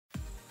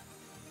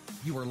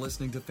You are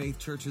listening to Faith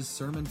Church's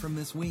sermon from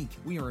this week.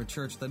 We are a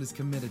church that is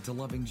committed to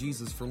loving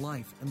Jesus for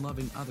life and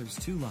loving others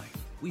to life.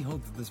 We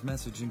hope that this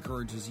message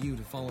encourages you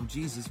to follow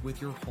Jesus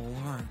with your whole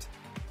heart.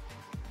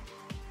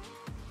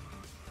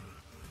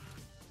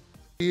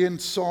 In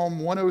Psalm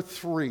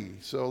 103.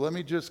 So let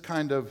me just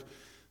kind of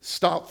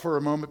stop for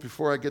a moment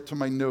before I get to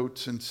my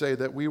notes and say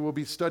that we will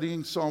be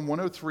studying Psalm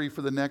 103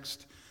 for the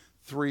next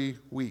 3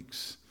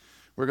 weeks.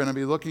 We're going to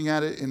be looking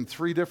at it in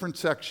 3 different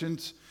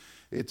sections.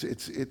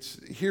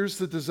 Here's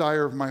the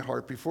desire of my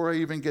heart. Before I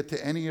even get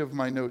to any of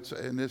my notes,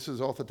 and this is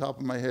off the top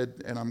of my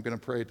head, and I'm going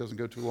to pray it doesn't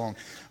go too long.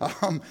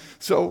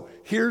 So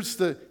here's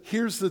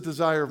the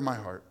desire of my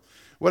heart.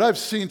 What I've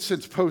seen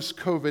since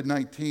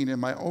post-COVID-19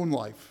 in my own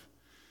life,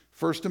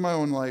 first in my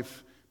own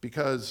life,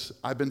 because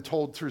I've been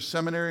told through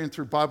seminary and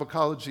through Bible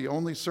college, the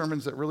only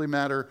sermons that really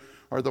matter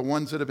are the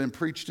ones that have been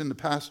preached in the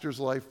pastor's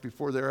life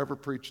before they're ever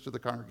preached to the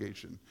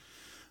congregation.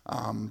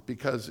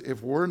 Because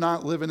if we're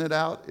not living it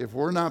out, if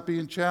we're not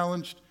being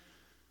challenged,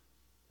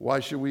 why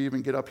should we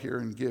even get up here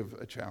and give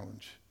a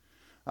challenge?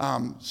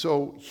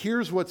 So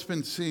here's what's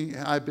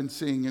I've been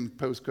seeing in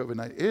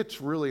post-COVID-19. It's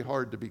really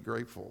hard to be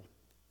grateful.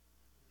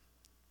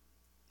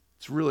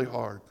 It's really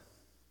hard.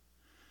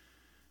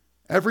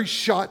 Every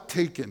shot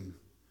taken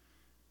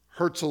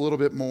hurts a little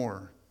bit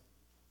more.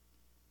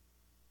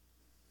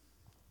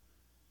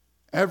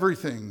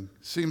 Everything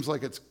seems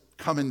like it's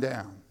coming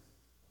down.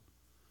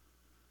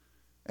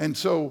 And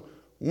so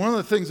one of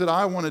the things that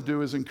I want to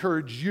do is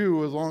encourage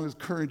you, as long as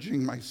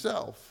encouraging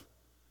myself,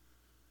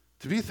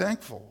 to be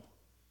thankful,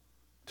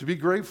 to be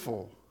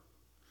grateful.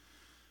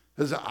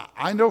 Because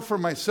I know for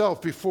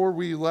myself, before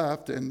we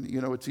left, and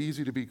it's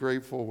easy to be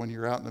grateful when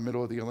you're out in the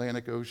middle of the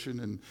Atlantic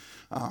Ocean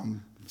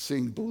and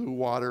seeing blue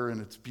water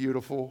and it's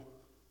beautiful.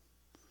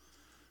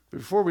 But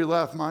before we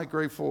left, my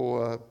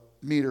grateful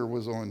meter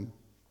was on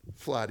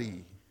flat E.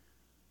 It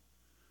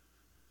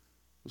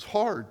was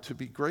hard to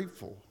be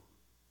grateful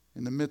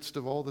in the midst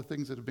of all the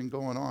things that have been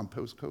going on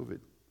post-COVID.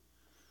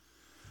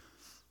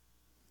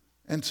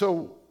 And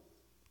so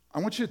I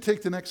want you to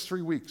take the next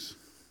 3 weeks,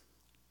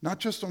 not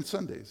just on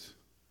Sundays,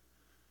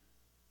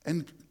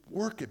 and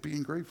work at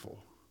being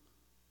grateful.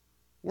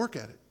 Work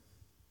at it.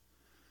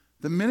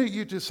 The minute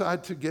you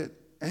decide to get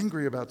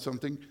angry about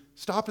something,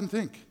 stop and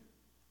think.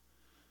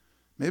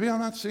 Maybe I'm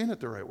not seeing it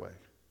the right way.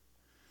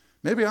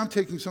 Maybe I'm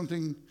taking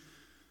something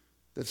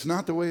that's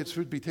not the way it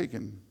should be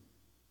taken.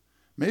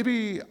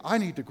 Maybe I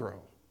need to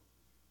grow.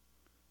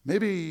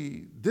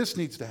 Maybe this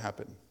needs to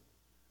happen.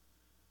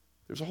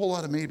 There's a whole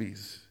lot of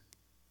maybes.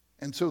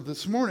 And so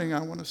this morning,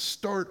 I want to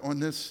start on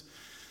this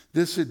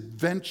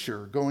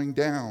adventure going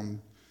down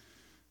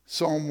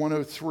Psalm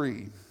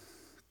 103.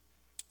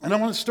 And I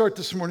want to start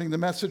this morning the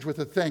message with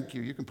a thank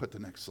you. You can put the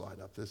next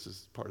slide up. This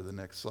is part of the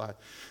next slide.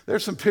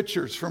 There's some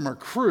pictures from our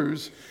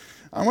cruise.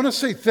 I want to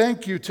say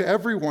thank you to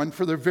everyone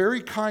for their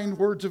very kind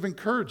words of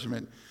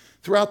encouragement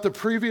throughout the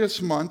previous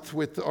month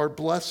with our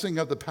blessing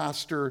of the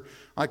pastor.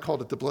 I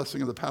called it the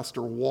blessing of the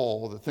pastor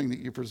wall, the thing that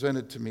you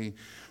presented to me.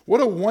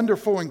 What a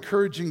wonderful,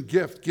 encouraging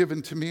gift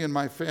given to me and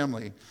my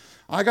family.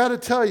 I got to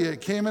tell you,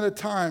 it came at a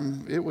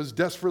time it was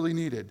desperately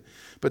needed.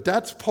 But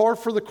that's par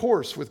for the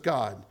course with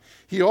God.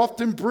 He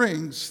often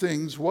brings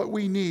things, what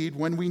we need,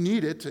 when we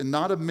need it, and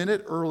not a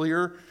minute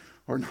earlier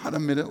or not a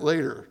minute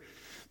later.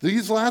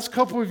 These last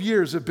couple of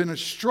years have been a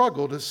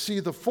struggle to see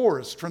the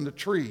forest from the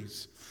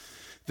trees.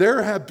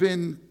 There have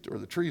been, or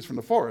the trees from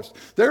the forest,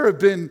 there have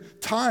been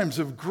times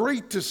of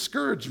great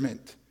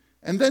discouragement.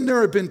 And then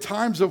there have been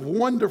times of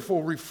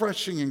wonderful,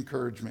 refreshing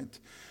encouragement.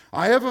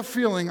 I have a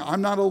feeling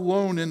I'm not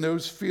alone in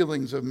those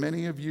feelings of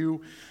many of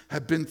you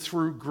have been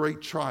through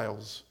great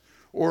trials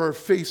or are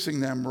facing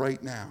them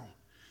right now.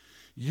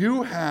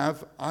 You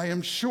have, I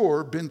am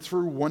sure, been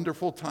through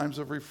wonderful times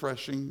of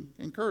refreshing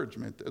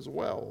encouragement as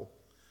well.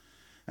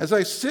 As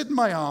I sat in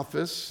my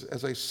office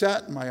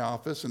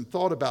and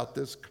thought about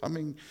this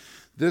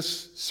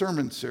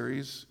sermon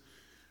series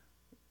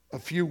a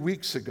few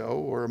weeks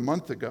ago or a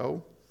month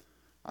ago,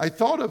 I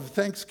thought of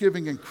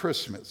Thanksgiving and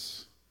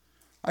Christmas.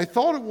 I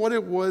thought of what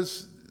it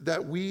was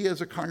that we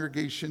as a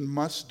congregation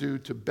must do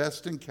to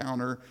best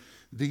encounter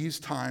these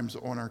times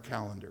on our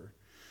calendar.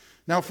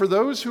 Now, for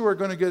those who are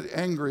going to get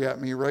angry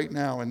at me right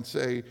now and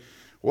say,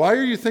 why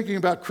are you thinking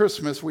about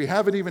Christmas? We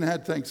haven't even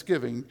had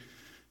Thanksgiving.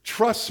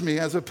 Trust me,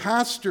 as a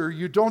pastor,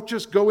 you don't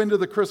just go into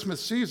the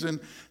Christmas season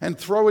and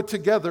throw it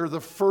together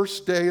the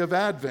first day of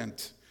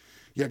Advent.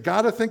 You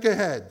got to think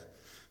ahead.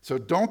 So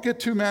don't get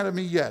too mad at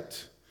me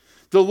yet.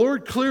 The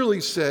Lord clearly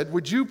said,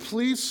 would you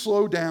please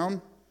slow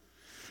down?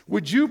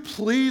 Would you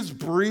please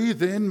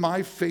breathe in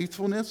my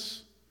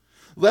faithfulness?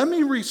 Let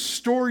me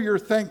restore your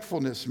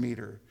thankfulness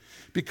meter.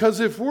 Because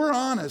if we're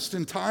honest,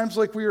 in times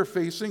like we are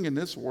facing in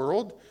this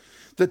world,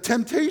 the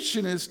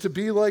temptation is to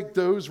be like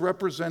those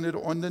represented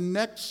on the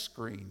next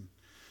screen.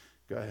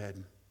 Go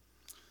ahead.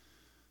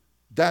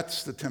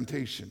 That's the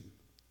temptation.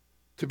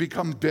 To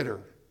become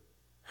bitter,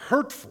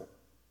 hurtful,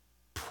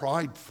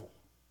 prideful.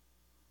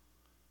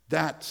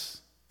 That's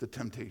the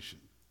temptation.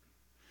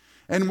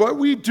 And what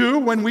we do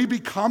when we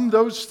become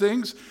those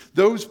things,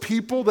 those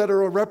people that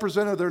are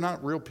represented, they're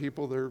not real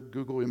people, they're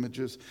Google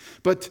images.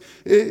 But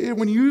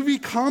when you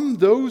become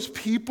those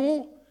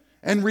people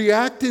and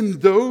react in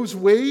those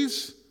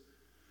ways,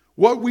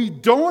 what we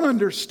don't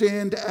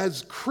understand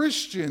as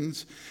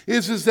Christians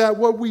is that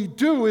what we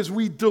do is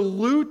we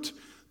dilute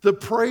the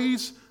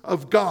praise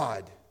of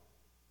God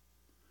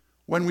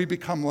when we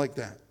become like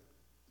that.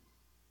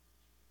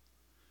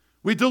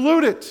 We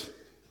dilute it.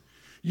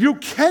 You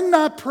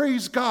cannot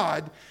praise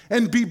God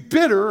and be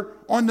bitter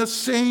on the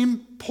same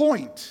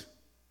point.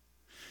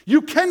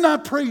 You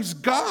cannot praise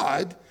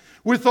God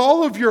with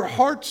all of your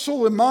heart,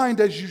 soul, and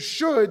mind as you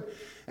should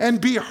and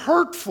be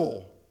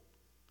hurtful.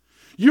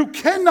 You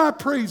cannot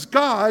praise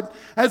God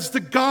as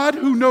the God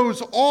who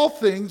knows all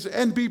things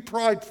and be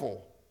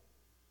prideful.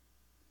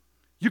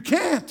 You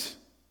can't.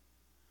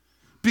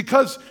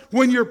 Because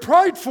when you're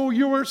prideful,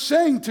 you are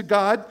saying to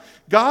God,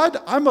 God,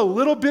 I'm a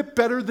little bit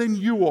better than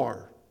you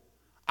are.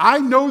 I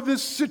know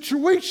this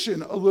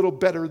situation a little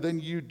better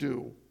than you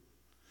do.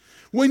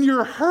 When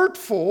you're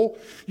hurtful,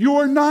 you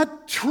are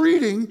not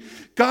treating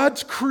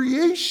God's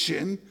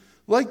creation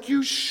like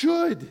you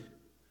should.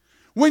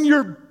 When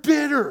you're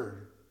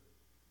bitter,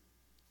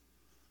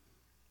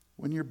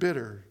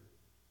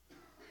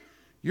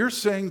 you're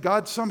saying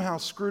God somehow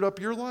screwed up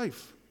your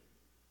life.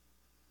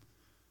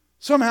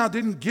 Somehow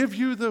didn't give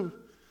you the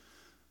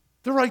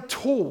right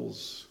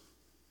tools.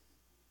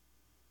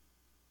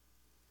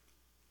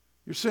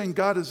 You're saying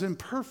God is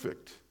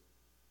imperfect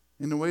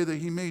in the way that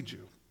He made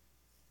you.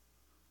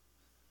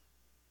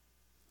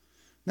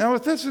 Now,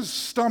 if this is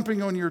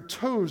stomping on your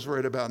toes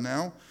right about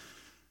now,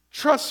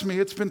 trust me,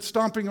 it's been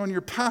stomping on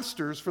your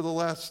pastors for the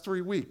last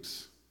 3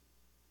 weeks.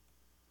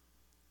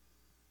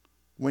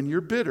 When you're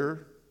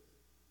bitter,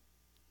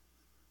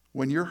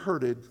 when you're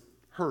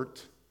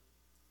hurt,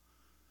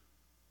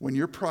 when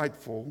you're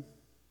prideful,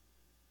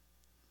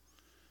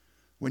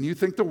 when you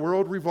think the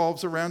world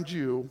revolves around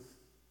you,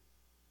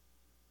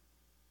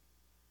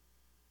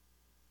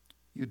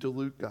 you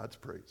dilute God's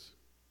praise.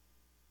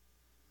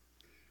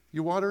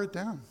 You water it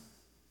down.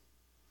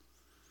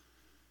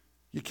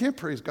 You can't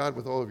praise God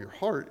with all of your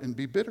heart and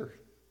be bitter.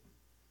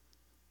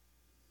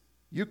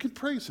 You can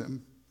praise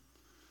Him,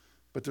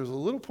 but there's a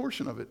little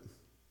portion of it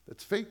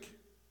that's fake.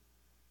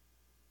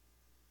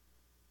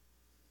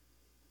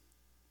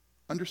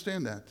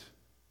 Understand that.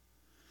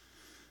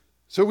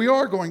 So we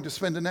are going to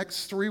spend the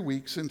next 3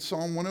 weeks in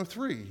Psalm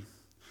 103.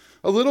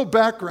 A little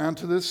background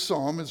to this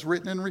psalm is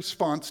written in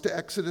response to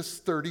Exodus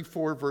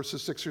 34,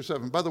 verses 6 or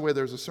 7. By the way,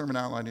 there's a sermon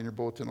outline in your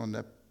bulletin on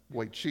that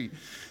white sheet.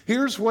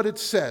 Here's what it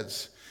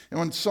says in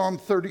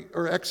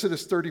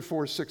Exodus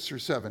 34, 6 or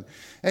 7.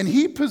 And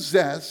he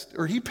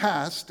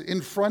passed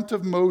in front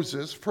of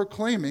Moses,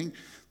 proclaiming,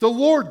 the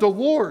Lord,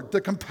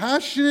 the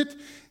compassionate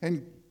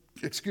and,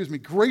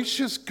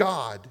 gracious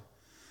God,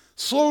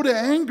 slow to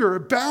anger,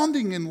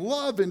 abounding in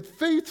love and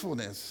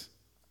faithfulness,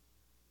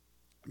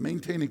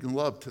 maintaining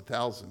love to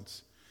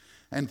thousands,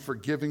 and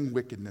forgiving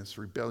wickedness,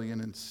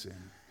 rebellion, and sin.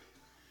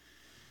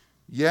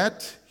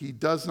 Yet he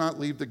does not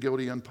leave the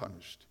guilty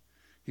unpunished.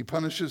 He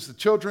punishes the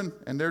children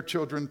and their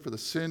children for the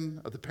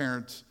sin of the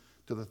parents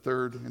to the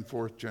third and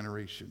fourth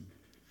generation.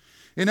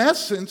 In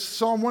essence,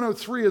 Psalm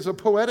 103 is a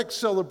poetic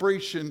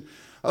celebration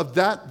of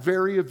that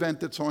very event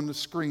that's on the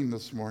screen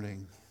this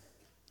morning.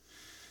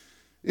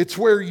 It's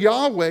where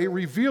Yahweh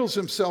reveals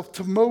himself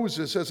to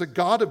Moses as a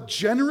God of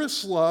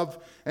generous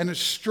love and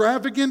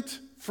extravagant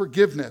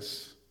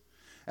forgiveness.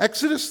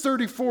 Exodus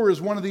 34 is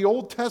one of the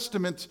Old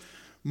Testament's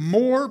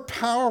most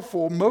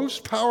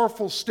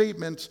powerful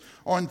statements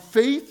on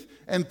faith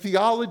and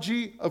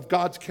theology of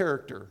God's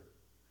character.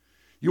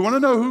 You want to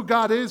know who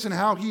God is and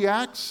how He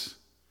acts?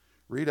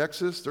 Read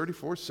Exodus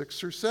 34,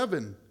 6 or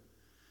 7.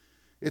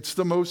 It's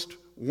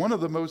one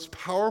of the most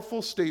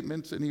powerful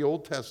statements in the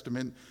Old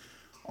Testament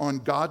on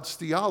God's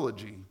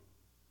theology,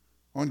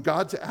 on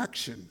God's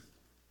action,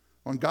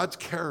 on God's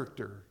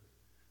character,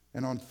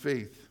 and on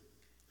faith.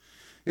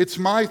 It's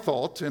my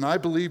thought, and I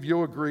believe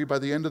you'll agree by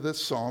the end of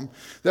this psalm,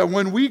 that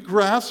when we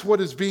grasp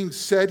what is being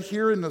said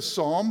here in the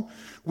psalm,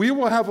 we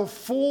will have a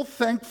full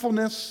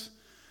thankfulness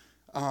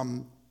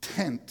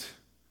tent.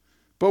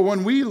 But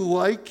when we,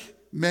 like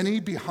many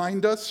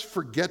behind us,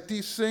 forget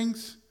these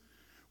things,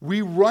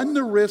 we run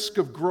the risk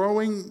of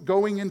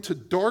going into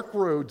dark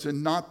roads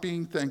and not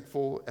being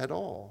thankful at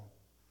all.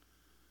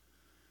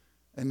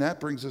 And that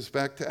brings us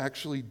back to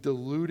actually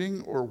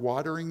diluting or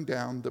watering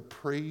down the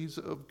praise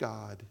of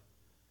God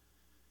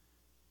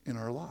in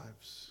our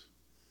lives.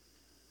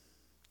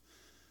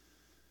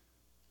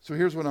 So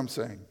here's what I'm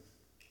saying.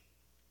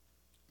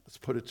 Let's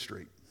put it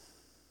straight.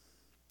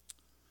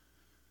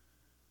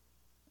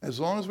 As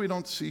long as we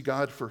don't see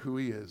God for who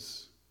He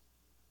is,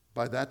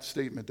 by that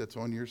statement that's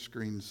on your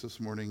screens this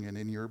morning and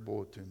in your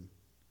bulletin,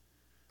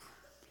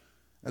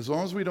 as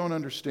long as we don't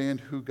understand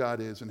who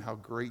God is and how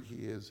great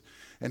He is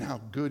and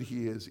how good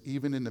He is,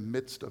 even in the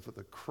midst of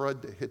the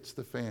crud that hits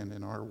the fan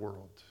in our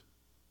world,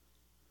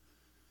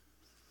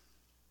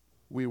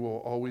 we will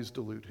always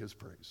dilute His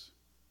praise.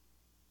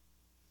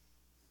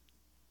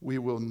 We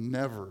will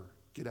never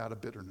get out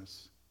of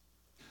bitterness.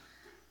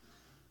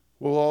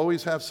 We'll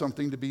always have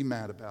something to be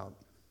mad about.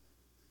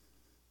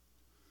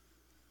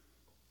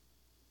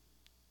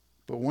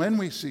 But when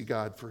we see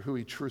God for who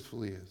he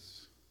truthfully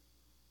is,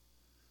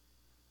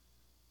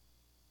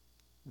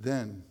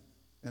 then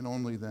and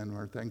only then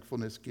our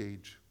thankfulness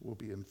gauge will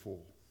be in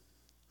full.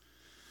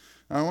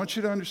 Now, I want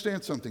you to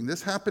understand something.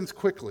 This happens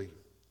quickly,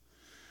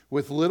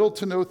 with little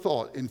to no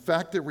thought. In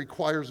fact, it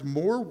requires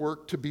more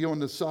work to be on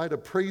the side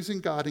of praising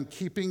God and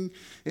keeping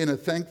in a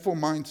thankful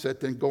mindset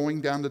than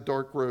going down the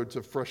dark roads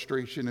of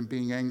frustration and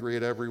being angry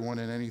at everyone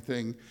and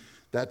anything.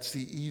 That's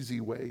the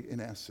easy way, in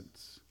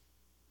essence.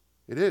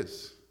 It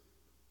is.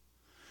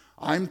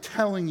 I'm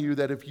telling you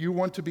that if you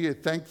want to be a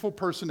thankful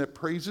person that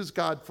praises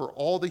God for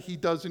all that he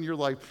does in your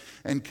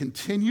life and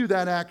continue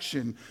that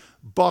action,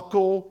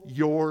 buckle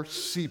your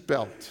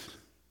seatbelt.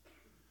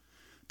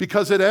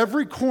 Because at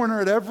every corner,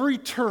 at every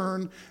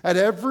turn, at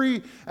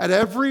every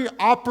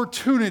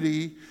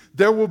opportunity,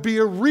 there will be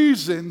a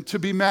reason to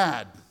be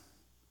mad.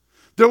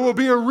 There will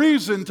be a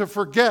reason to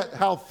forget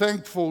how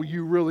thankful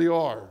you really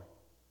are.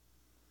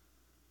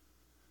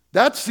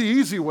 That's the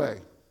easy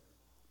way.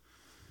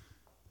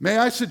 May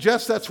I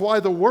suggest that's why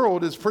the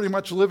world is pretty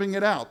much living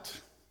it out.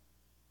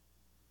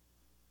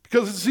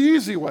 Because it's the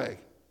easy way.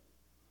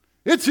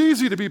 It's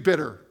easy to be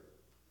bitter.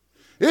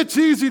 It's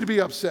easy to be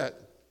upset.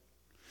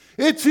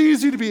 It's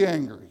easy to be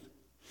angry.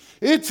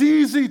 It's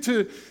easy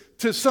to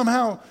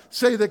somehow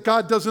say that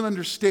God doesn't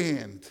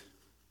understand.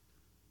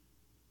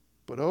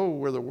 But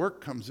where the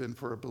work comes in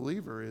for a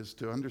believer is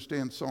to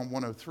understand Psalm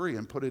 103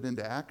 and put it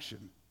into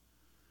action.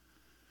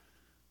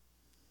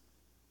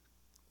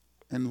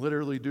 And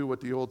literally do what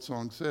the old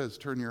song says,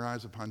 turn your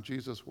eyes upon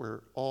Jesus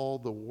where all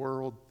the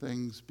world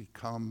things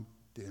become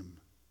dim.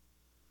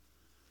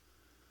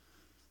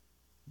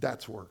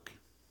 That's work.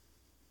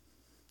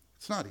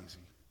 It's not easy.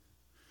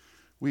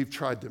 We've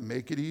tried to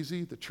make it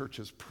easy. The church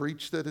has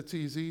preached that it's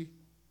easy,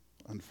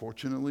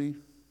 unfortunately.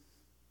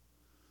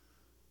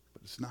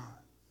 But it's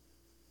not.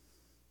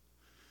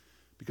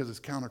 Because it's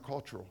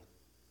countercultural.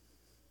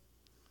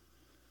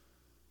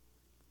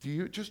 Do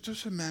you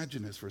just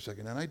imagine this for a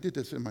second? And I did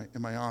this in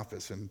my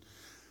office, and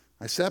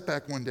I sat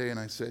back one day and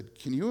I said,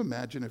 can you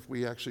imagine if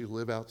we actually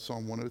live out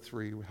Psalm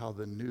 103, how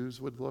the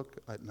news would look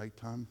at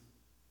nighttime?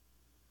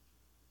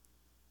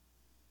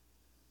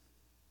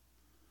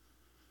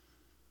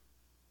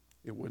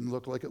 It wouldn't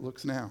look like it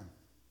looks now.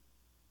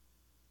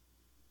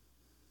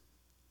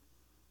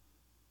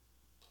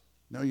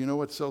 No, you know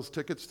what sells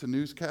tickets to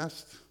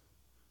newscasts?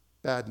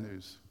 Bad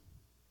news.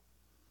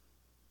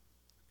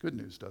 Good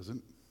news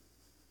doesn't.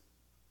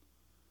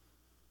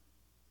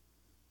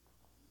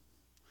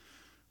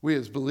 We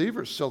as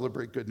believers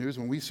celebrate good news.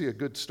 When we see a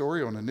good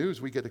story on the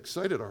news, we get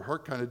excited. Our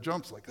heart kind of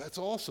jumps like, that's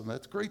awesome.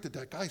 That's great that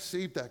that guy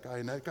saved that guy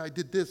and that guy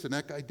did this and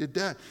that guy did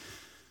that.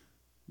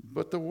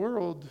 But the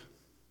world,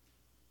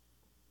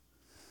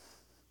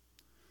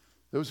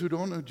 those who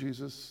don't know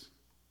Jesus,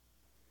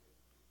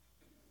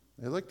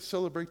 they like to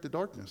celebrate the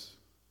darkness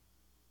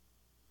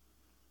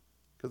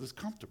because it's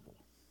comfortable.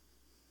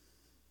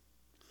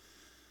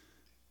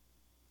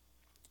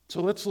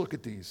 So let's look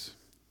at this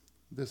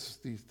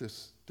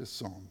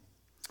psalm.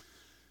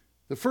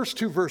 The first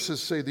two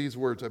verses say these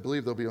words. I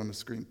believe they'll be on the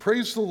screen.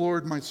 Praise the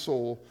Lord, my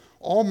soul,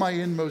 all my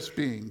inmost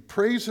being.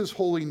 Praise his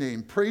holy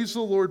name. Praise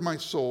the Lord, my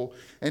soul,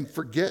 and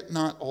forget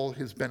not all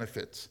his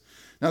benefits.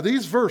 Now,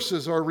 these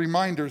verses are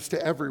reminders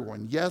to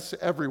everyone. Yes,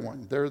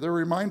 everyone. They're a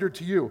reminder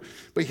to you.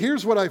 But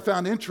here's what I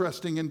found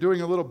interesting in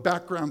doing a little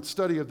background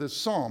study of this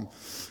psalm.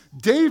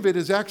 David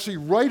is actually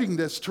writing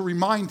this to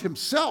remind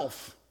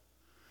himself.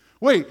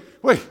 Wait.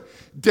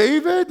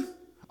 David,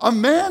 a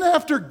man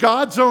after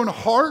God's own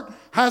heart,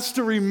 has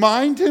to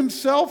remind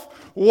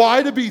himself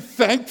why to be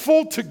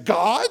thankful to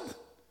God?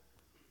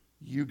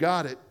 You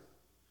got it.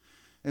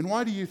 And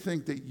why do you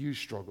think that you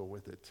struggle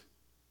with it?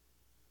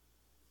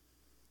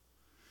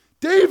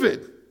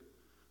 David,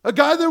 a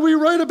guy that we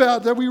read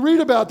about,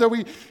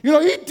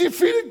 he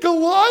defeated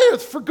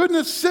Goliath, for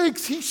goodness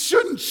sakes. He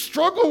shouldn't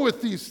struggle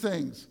with these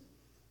things.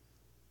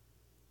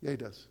 Yeah, he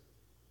does.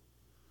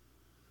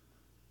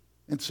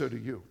 And so do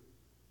you.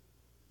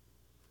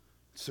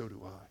 So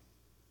do I.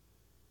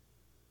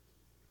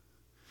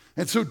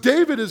 And so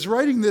David is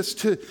writing this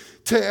to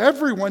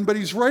everyone, but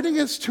he's writing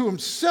this to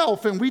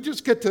himself, and we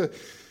get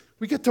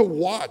to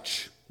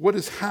watch what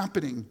is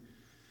happening.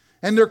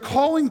 And they're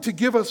calling to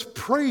give us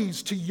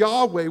praise to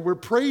Yahweh, where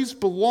praise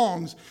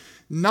belongs,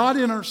 not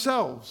in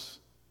ourselves.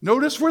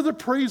 Notice where the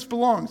praise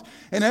belongs.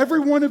 And every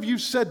one of you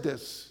said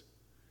this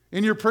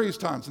in your praise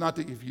times. Not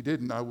that if you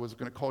didn't, I was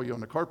going to call you on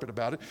the carpet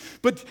about it.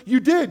 But you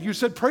did. You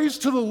said praise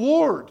to the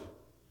Lord.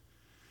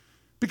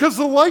 Because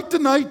the light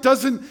tonight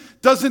doesn't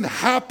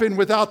happen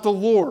without the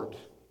Lord.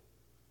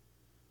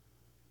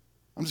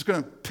 I'm just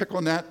going to pick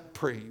on that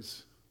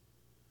praise.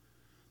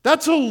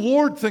 That's a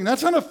Lord thing.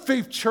 That's not a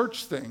faith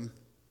church thing.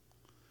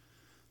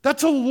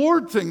 That's a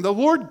Lord thing. The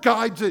Lord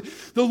guides it.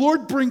 The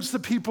Lord brings the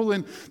people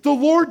in. The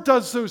Lord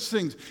does those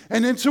things.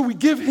 And then so we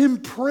give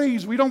him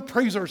praise. We don't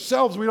praise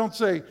ourselves. We don't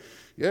say,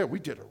 yeah, we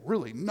did a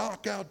really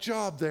knockout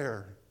job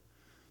there.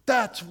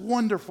 That's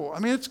wonderful. I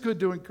mean, it's good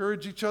to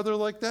encourage each other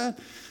like that,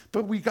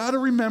 but we got to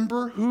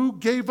remember who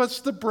gave us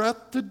the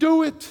breath to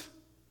do it.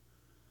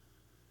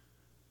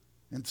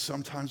 And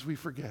sometimes we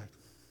forget.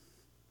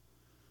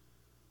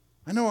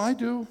 I know I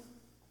do.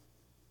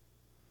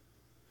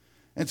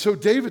 And so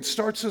David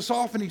starts us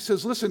off and he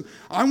says, listen,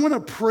 I want to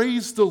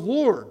praise the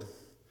Lord.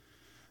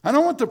 I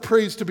don't want the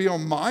praise to be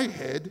on my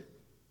head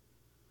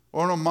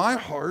or on my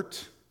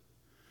heart.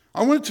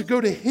 I want it to go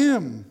to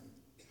him.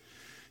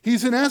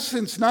 He's in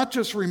essence not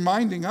just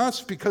reminding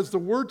us, because the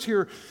words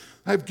here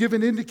have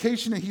given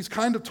indication that he's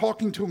kind of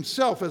talking to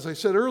himself. As I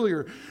said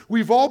earlier,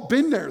 we've all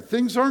been there.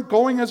 Things aren't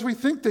going as we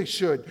think they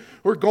should,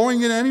 or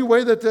going in any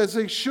way that as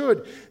they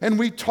should. And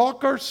we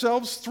talk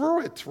ourselves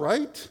through it,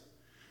 right?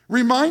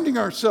 Reminding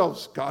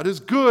ourselves, God is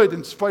good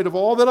in spite of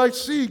all that I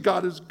see.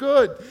 God is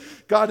good.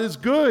 God is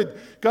good.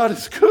 God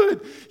is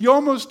good. You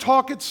almost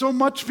talk it so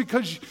much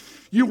because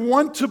you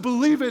want to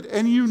believe it,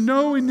 and you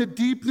know in the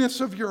deepness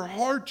of your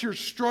heart you're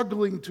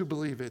struggling to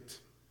believe it.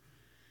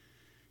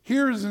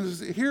 Here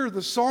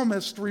the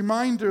psalmist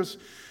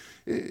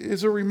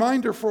is a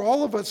reminder for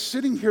all of us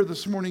sitting here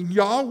this morning.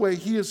 Yahweh,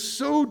 he is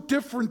so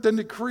different than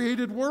the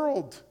created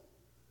world.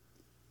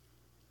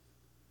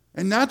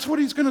 And that's what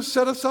he's going to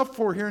set us up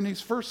for here in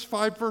these first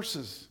 5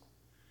 verses.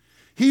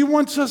 He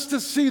wants us to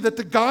see that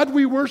the God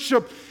we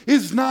worship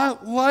is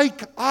not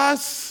like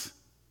us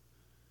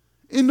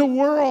in the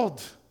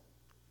world.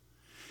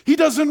 He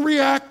doesn't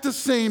react the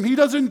same. He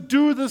doesn't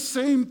do the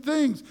same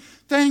things.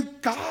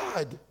 Thank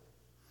God.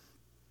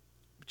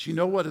 But you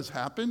know what has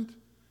happened?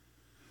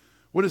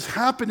 What has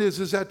happened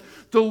is that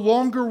the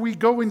longer we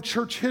go in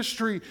church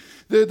history,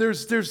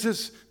 there's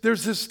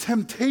this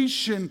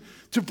temptation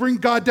to bring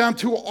God down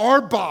to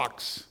our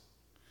box.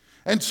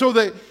 And so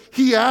that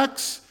he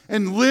acts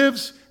and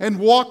lives and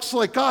walks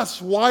like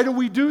us. Why do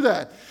we do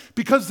that?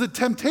 Because the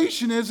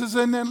temptation is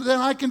then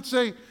I can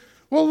say,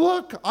 well,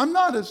 look, I'm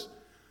not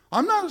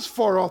as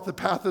far off the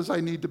path as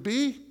I need to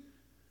be,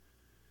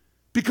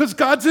 because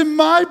God's in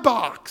my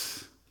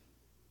box.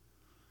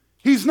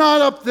 He's not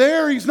up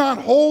there. He's not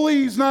holy.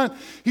 He's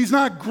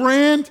not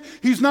grand.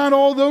 He's not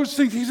all those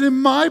things. He's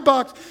in my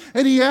box,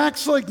 and he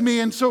acts like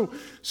me. And so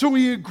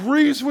he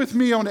agrees with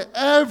me on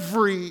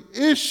every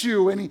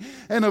issue.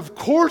 And of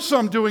course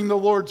I'm doing the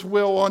Lord's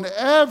will on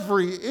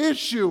every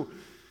issue.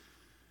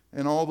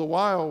 And all the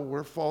while,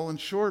 we're falling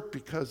short,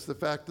 because the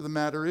fact of the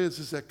matter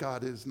is that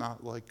God is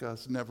not like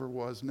us, never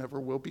was, never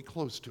will be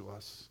close to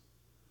us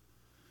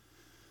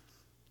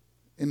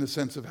in the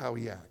sense of how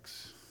he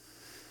acts.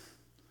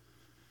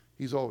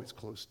 He's always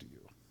close to you.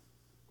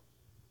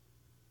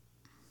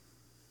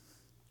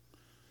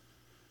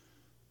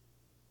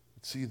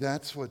 See,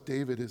 that's what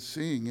David is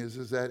seeing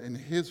is that in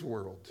his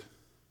world,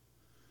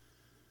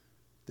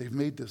 they've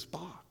made this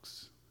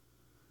box.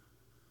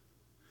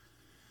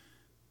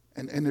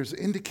 And there's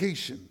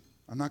indication,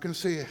 I'm not going to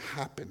say it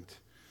happened,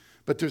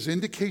 but there's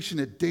indication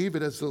that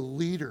David as the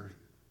leader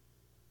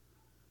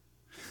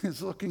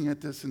is looking at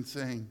this and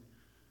saying,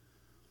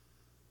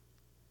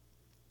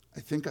 I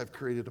think I've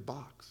created a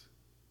box.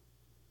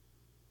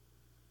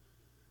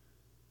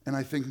 And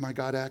I think my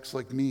God acts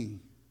like me.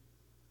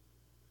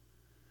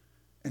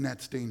 And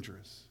that's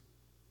dangerous.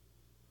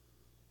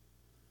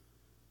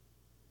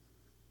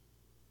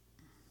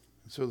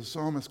 So the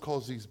psalmist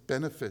calls these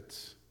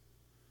benefits.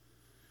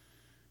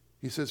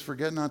 He says,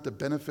 forget not the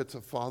benefits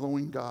of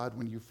following God.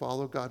 When you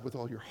follow God with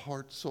all your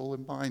heart, soul,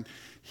 and mind,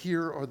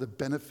 here are the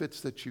benefits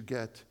that you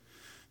get.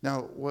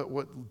 Now,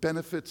 what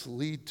benefits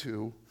lead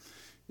to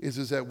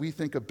is that we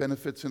think of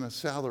benefits in a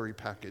salary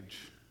package.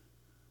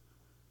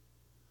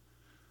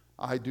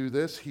 I do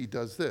this, he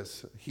does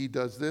this. He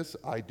does this,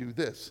 I do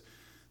this.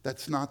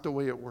 That's not the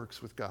way it works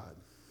with God.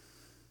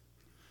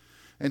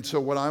 And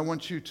so what I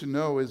want you to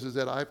know is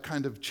that I've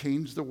kind of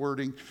changed the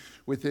wording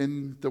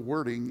within the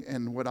wording,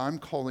 and what I'm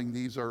calling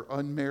these are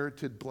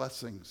unmerited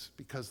blessings,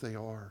 because they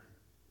are.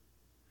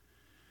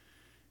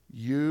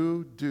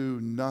 You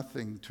do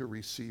nothing to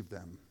receive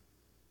them.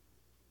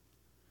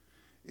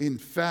 In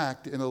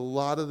fact, in a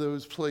lot of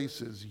those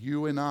places,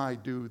 you and I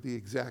do the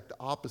exact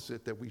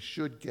opposite, that we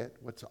should get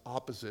what's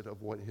opposite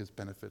of what his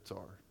benefits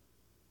are.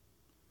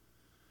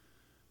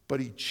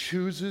 But he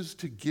chooses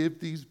to give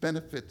these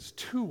benefits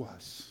to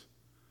us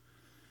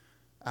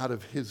out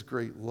of his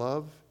great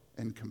love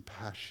and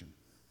compassion.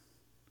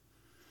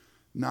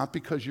 Not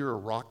because you're a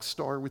rock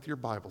star with your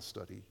Bible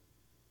study.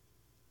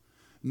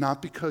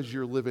 Not because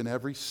you're living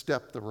every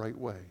step the right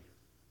way.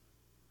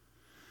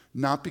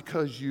 Not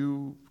because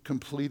you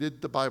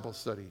completed the Bible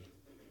study.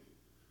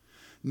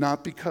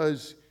 Not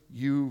because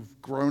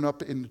you've grown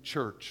up in the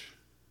church.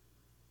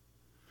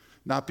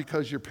 Not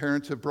because your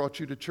parents have brought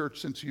you to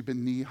church since you've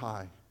been knee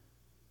high.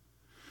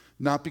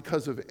 Not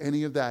because of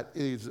any of that.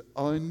 It is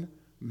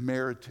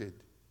unmerited.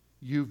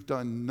 You've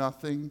done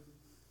nothing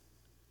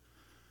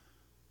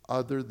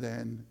other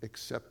than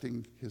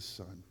accepting his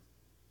son.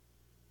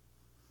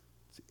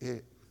 That's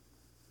it.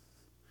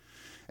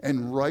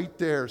 And right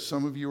there,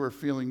 some of you are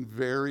feeling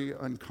very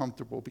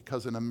uncomfortable,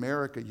 because in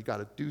America, you got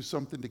to do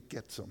something to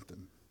get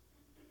something.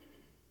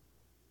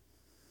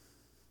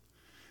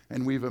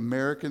 And we've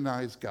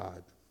Americanized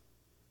God.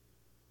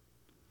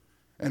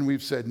 And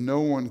we've said no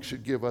one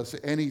should give us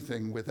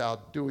anything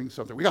without doing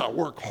something. We got to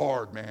work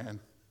hard, man.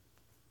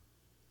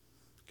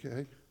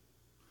 Okay?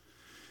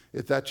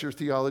 If that's your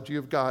theology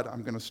of God,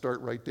 I'm going to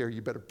start right there.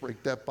 You better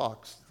break that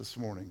box this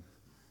morning.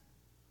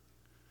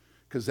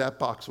 Because that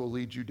box will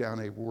lead you down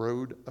a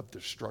road of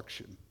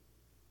destruction.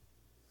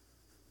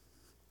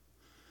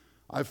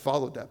 I've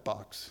followed that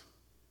box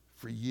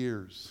for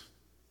years.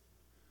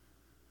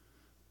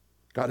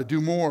 Got to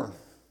do more.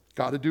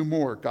 Got to do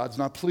more. God's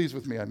not pleased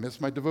with me. I missed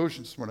my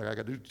devotions this morning. I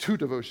got to do 2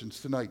 devotions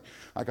tonight.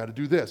 I got to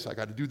do this. I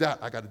got to do that.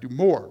 I got to do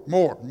more.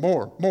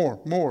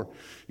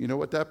 You know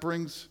what that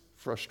brings?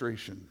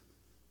 Frustration,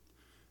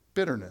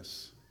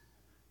 bitterness,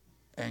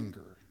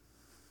 anger.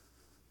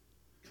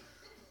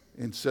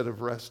 Instead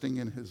of resting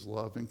in his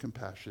love and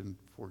compassion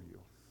for you.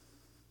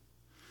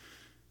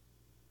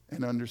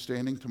 And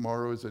understanding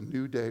tomorrow is a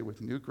new day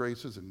with new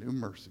graces and new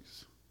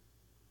mercies.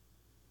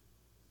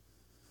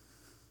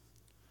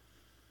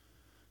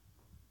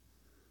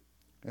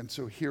 And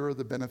so here are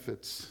the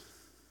benefits,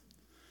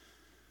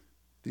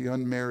 the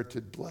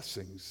unmerited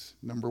blessings.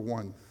 Number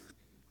 1,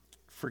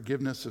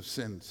 forgiveness of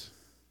sins.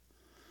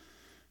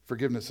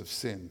 Forgiveness of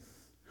sin.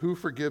 Who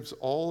forgives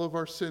all of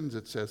our sins,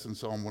 it says in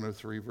Psalm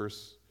 103,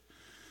 verse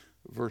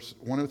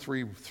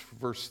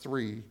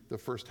 3, the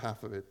first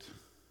half of it.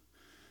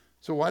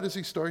 So why does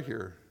he start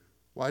here?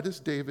 Why does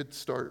David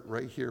start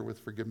right here with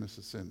forgiveness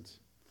of sins?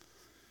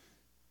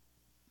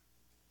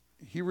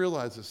 He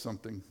realizes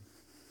something.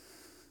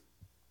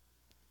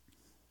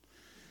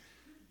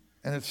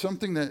 And it's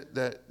something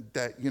that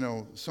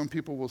some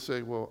people will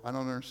say, well, I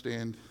don't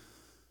understand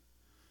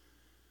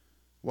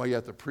why you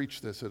have to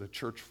preach this at a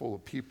church full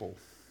of people.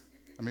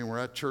 I mean, we're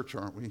at church,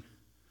 aren't we?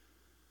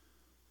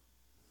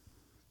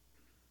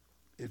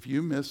 If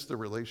you miss the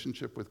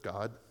relationship with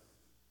God,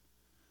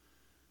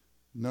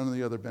 none of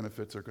the other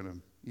benefits are going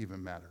to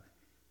even matter.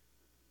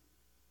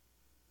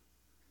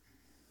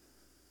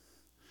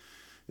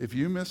 If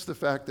you miss the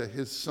fact that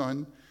his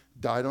son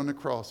died on the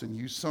cross and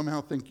you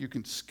somehow think you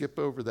can skip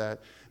over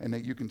that and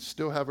that you can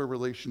still have a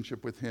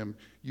relationship with him,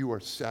 you are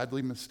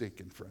sadly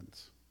mistaken,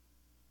 friends.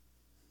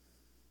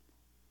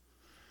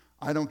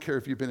 I don't care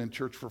if you've been in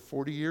church for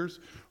 40 years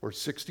or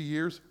 60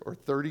 years or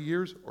 30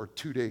 years or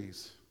 2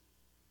 days.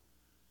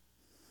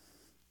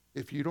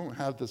 If you don't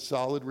have the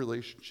solid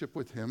relationship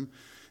with him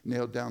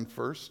nailed down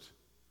first,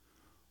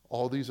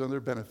 all these other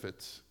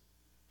benefits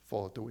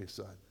fall at the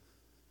wayside.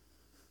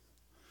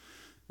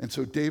 And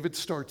so David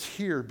starts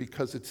here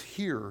because it's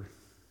here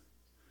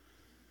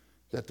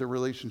that the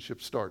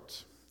relationship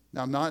starts.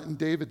 Now, not in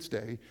David's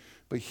day,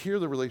 but here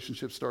the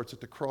relationship starts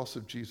at the cross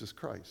of Jesus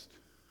Christ.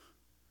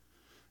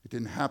 It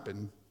didn't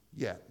happen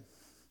yet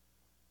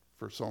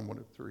for Psalm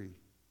 103.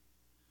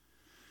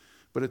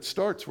 But it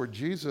starts where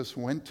Jesus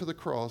went to the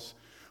cross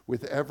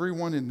with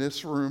everyone in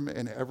this room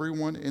and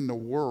everyone in the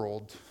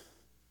world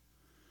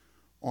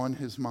on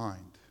his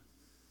mind.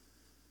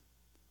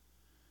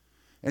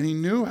 And he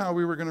knew how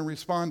we were going to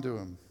respond to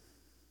him.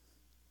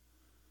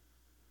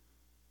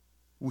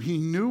 He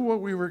knew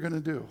what we were going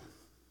to do.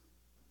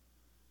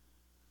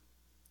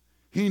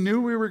 He knew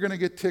we were going to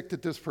get ticked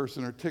at this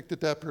person or ticked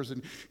at that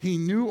person. He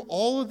knew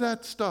all of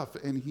that stuff,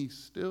 and he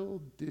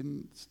still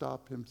didn't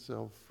stop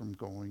himself from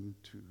going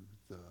to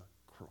the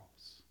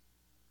cross.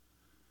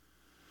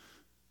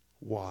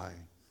 Why?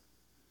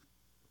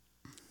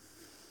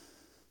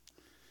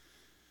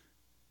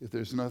 If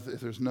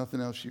there's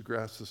nothing else you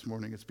grasp this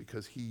morning, it's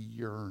because he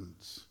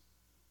yearns.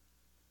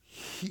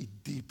 He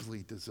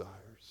deeply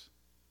desires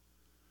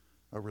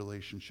a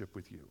relationship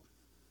with you.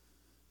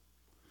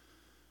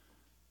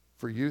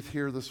 For youth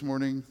here this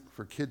morning,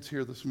 for kids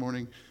here this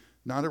morning,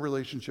 not a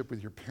relationship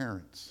with your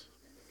parents.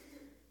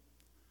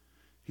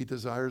 He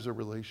desires a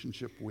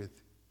relationship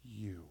with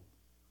you.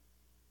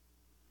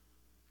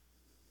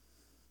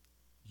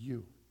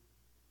 You.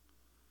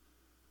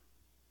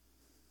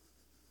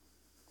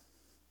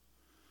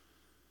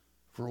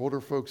 For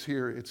older folks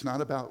here, it's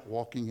not about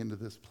walking into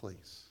this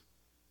place.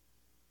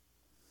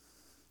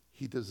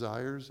 He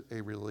desires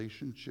a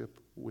relationship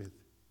with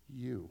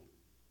you.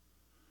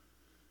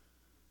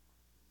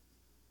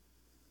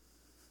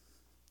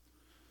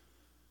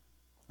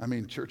 I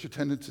mean, church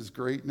attendance is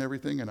great and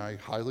everything, and I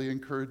highly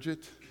encourage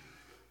it.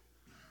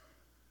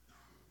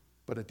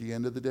 But at the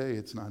end of the day,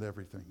 it's not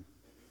everything.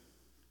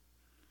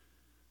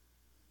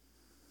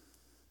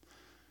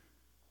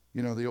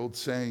 You know, the old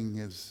saying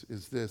is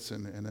this,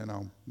 and then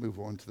I'll move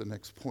on to the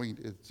next point.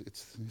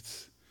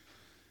 It's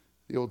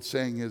the old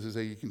saying is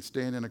that you can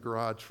stand in a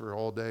garage for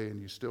all day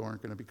and you still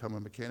aren't going to become a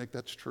mechanic.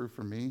 That's true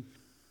for me.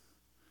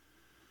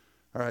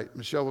 All right,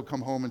 Michelle will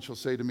come home and she'll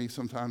say to me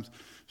sometimes,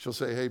 she'll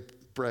say, hey,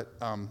 Brett,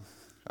 I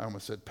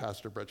almost said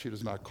Pastor Brett. She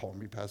does not call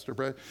me Pastor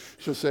Brett.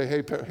 She'll say,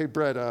 hey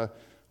Brett,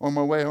 on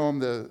my way home,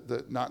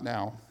 not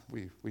now,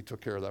 we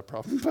took care of that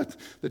problem, but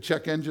the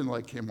check engine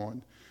light came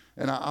on.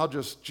 And I'll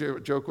just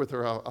joke with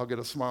her. I'll get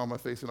a smile on my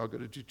face, and I'll go,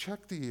 did you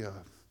check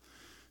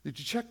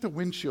the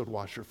windshield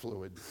washer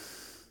fluid?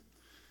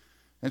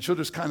 And she'll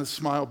just kind of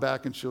smile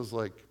back, and she'll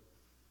like,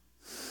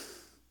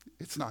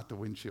 It's not the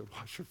windshield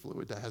washer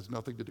fluid. That has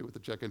nothing to do with the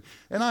check-in.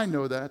 And I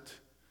know that,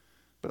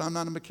 but I'm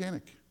not a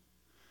mechanic.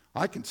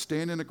 I can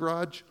stand in a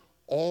garage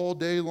all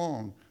day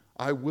long.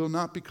 I will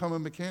not become a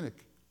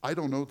mechanic. I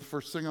don't know the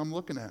first thing I'm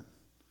looking at.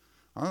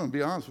 I'm going to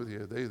be honest with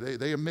you.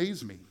 They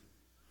amaze me.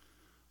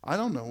 I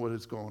don't know what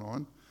is going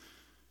on.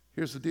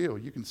 Here's the deal.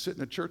 You can sit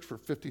in a church for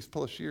 50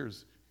 plus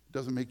years. It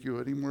doesn't make you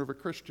any more of a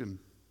Christian.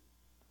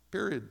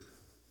 Period.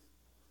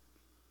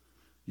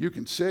 You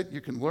can sit,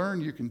 you can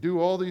learn, you can do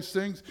all these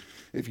things.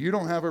 If you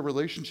don't have a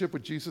relationship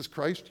with Jesus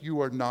Christ, you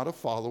are not a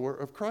follower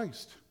of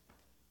Christ.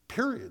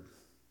 Period.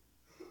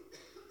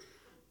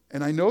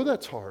 And I know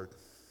that's hard.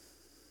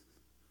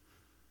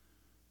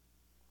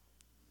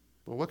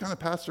 But what kind of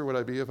pastor would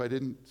I be if I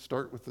didn't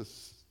start with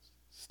this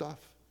stuff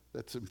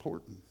that's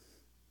important?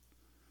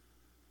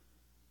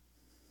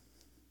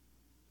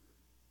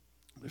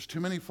 There's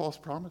too many false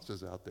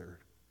promises out there.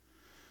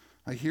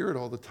 I hear it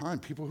all the time.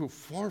 People who are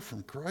far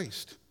from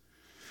Christ,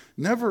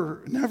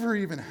 never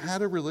even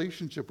had a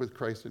relationship with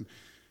Christ, and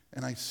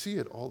I see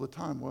it all the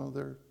time. Well,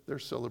 they're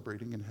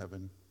celebrating in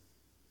heaven.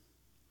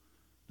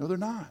 No, they're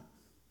not.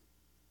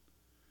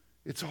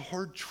 It's a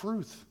hard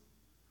truth,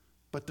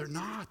 but they're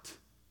not.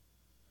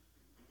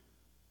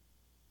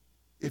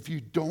 If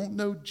you don't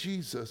know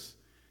Jesus,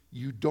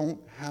 you don't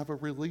have a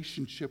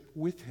relationship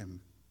with him.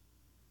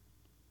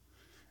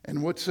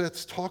 And what's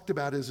that's talked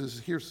about is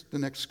here's the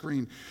next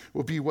screen,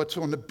 will be what's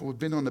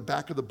been on the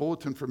back of the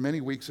bulletin for many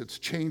weeks. It's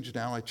changed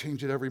now. I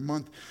change it every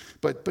month.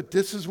 But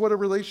this is what a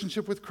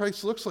relationship with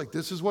Christ looks like.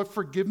 This is what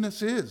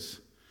forgiveness is.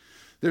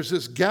 There's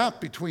this gap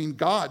between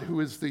God,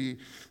 who is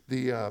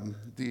on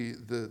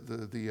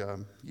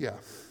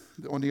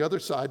the other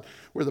side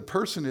where the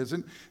person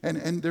isn't,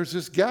 and there's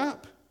this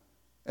gap.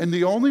 And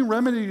the only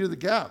remedy to the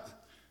gap,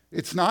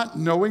 it's not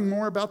knowing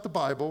more about the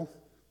Bible.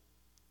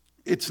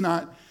 It's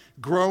not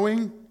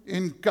growing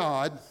in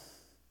God.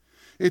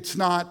 It's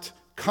not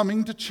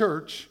coming to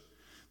church.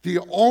 The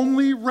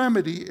only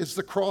remedy is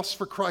the cross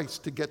for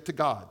Christ to get to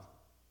God.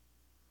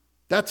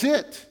 That's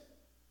it.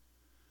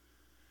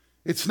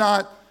 It's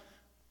not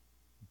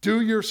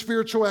do your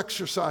spiritual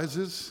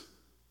exercises.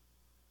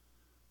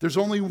 There's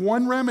only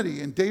one remedy,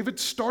 and David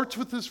starts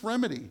with this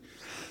remedy.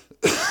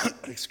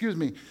 Excuse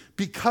me,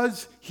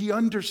 because he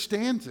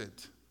understands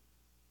it.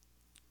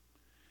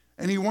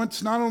 And he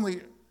wants not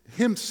only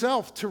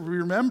himself to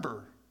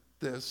remember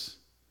this,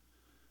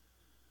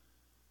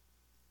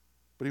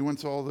 but he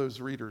wants all those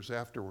readers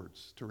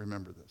afterwards to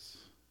remember this.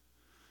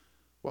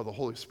 Well, the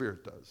Holy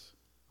Spirit does.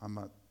 I'm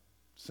not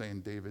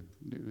saying David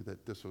knew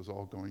that this was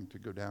all going to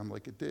go down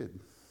like it did.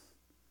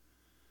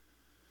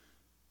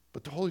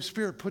 But the Holy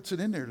Spirit puts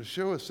it in there to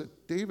show us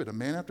that David, a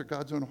man after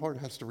God's own heart,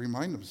 has to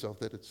remind himself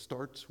that it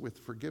starts with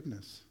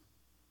forgiveness.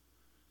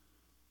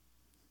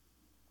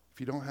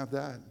 If you don't have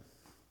that,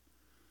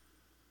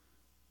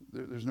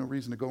 there's no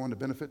reason to go on to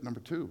benefit number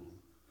 2.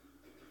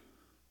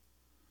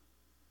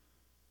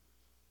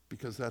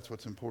 Because that's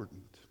what's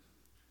important.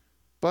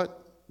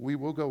 But we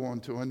will go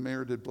on to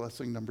unmerited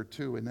blessing number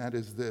 2, and that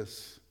is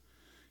this: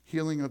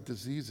 healing of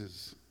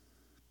diseases.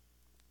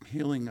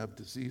 Healing of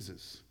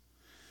diseases.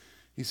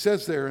 He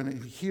says there,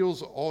 and he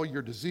heals all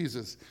your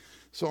diseases.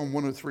 Psalm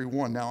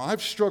 103:1. Now,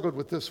 I've struggled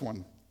with this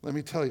one. Let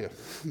me tell you.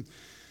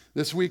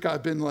 This week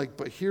I've been like,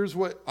 but here's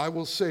what I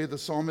will say the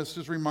psalmist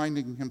is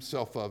reminding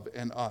himself of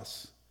and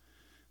us.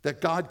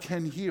 That God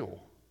can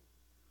heal.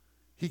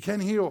 He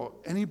can heal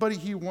anybody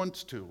he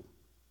wants to.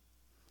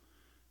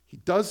 He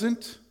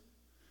doesn't.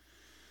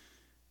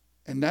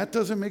 And that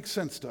doesn't make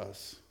sense to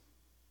us.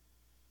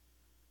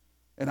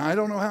 And I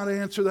don't know how to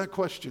answer that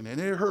question, and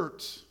it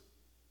hurts.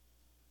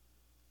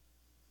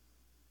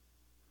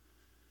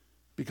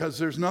 Because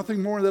there's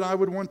nothing more that I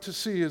would want to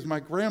see as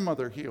my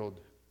grandmother healed.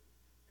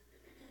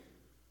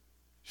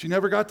 She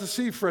never got to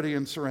see Freddie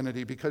and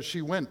Serenity because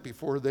she went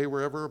before they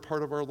were ever a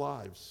part of our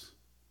lives.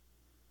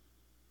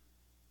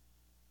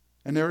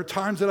 And there are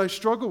times that I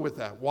struggle with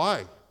that.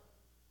 Why?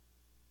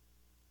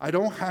 I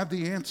don't have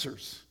the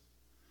answers.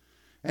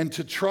 And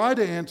to try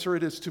to answer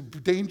it is to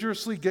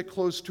dangerously get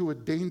close to a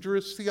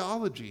dangerous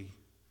theology.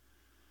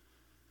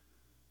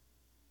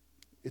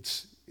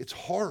 It's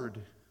hard.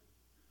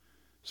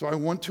 So I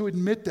want to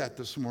admit that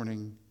this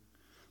morning.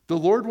 The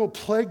Lord will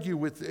plague you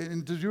with,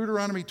 in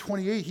Deuteronomy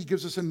 28, he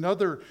gives us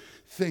another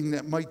thing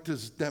that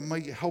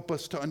might help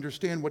us to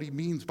understand what he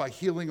means by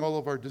healing all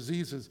of our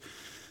diseases.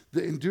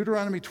 In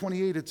Deuteronomy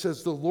 28, it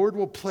says, the Lord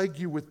will plague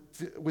you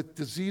with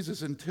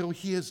diseases until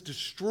he has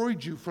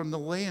destroyed you from the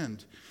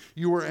land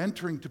you are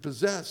entering to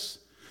possess.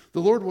 The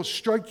Lord will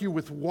strike you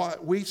with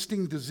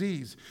wasting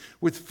disease,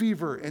 with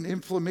fever and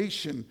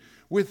inflammation,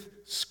 with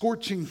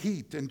scorching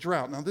heat and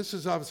drought. Now, this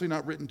is obviously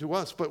not written to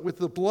us, but with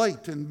the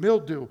blight and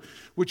mildew,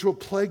 which will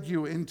plague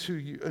you into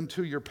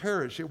your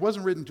parish. It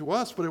wasn't written to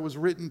us, but it was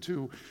written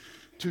to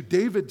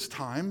David's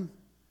time.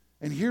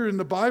 And here in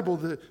the Bible,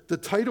 the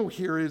title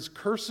here is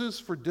Curses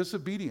for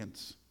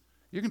Disobedience.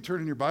 You can turn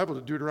in your Bible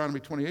to Deuteronomy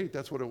 28.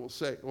 That's what it will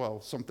say.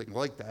 Well, something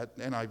like that.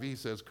 NIV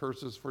says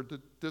curses for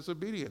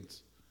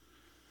disobedience.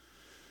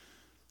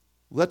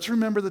 Let's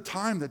remember the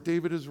time that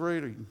David is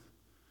writing.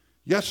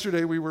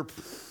 Yesterday we were,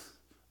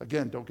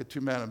 again, don't get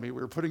too mad at me,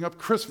 we were putting up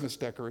Christmas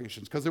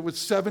decorations because it was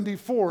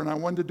 74 and I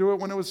wanted to do it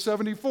when it was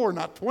 74,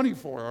 not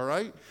 24, all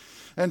right?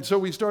 And so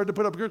we started to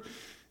put up,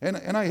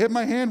 and I hit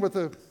my hand with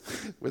a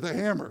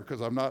hammer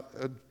because I'm not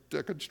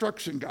a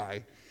construction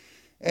guy.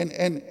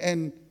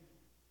 And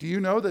do you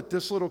know that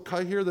this little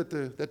cut here that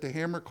the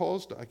hammer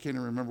caused, I can't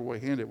even remember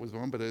what hand it was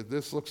on, but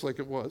this looks like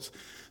it was.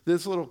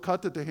 This little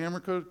cut that the hammer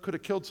could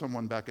have killed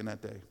someone back in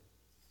that day.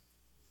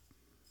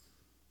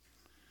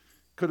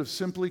 Could have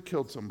simply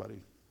killed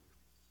somebody.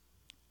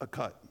 A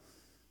cut.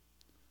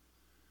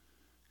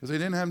 Because they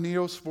didn't have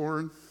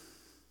Neosporin.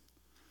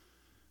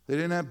 They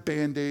didn't have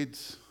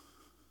Band-Aids.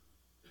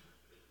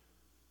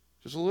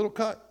 Just a little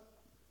cut.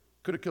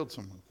 Could have killed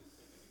someone.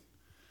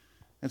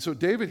 And so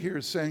David here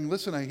is saying,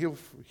 listen, I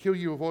heal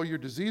you of all your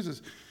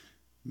diseases.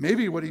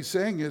 Maybe what he's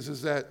saying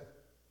is that,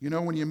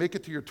 when you make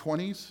it to your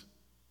 20s,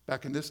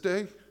 back in this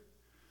day,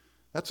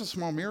 that's a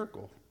small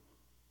miracle.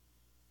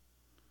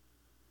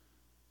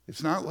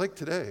 It's not like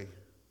today.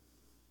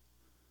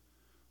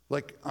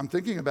 Like, I'm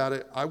thinking about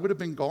it, I would have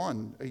been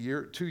gone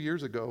 2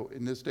 years ago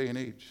in this day and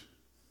age.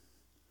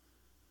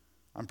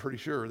 I'm pretty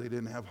sure they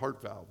didn't have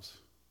heart valves.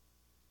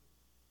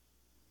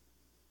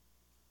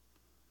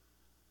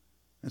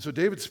 And so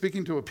David's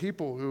speaking to a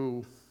people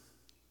who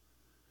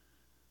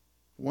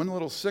one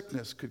little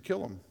sickness could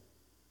kill them.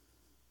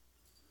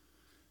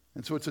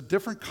 And so it's a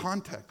different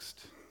context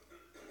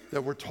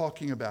that we're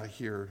talking about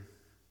here.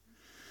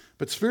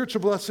 But spiritual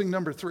blessing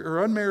number 3,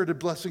 or unmerited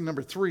blessing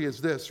number 3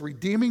 is this: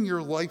 redeeming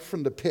your life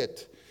from the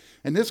pit.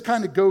 And this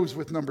kind of goes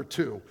with number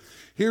 2.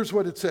 Here's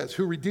what it says: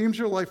 who redeems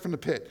your life from the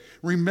pit.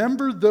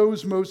 Remember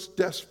those most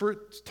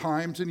desperate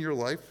times in your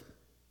life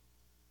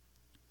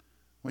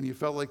when you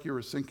felt like you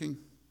were sinking?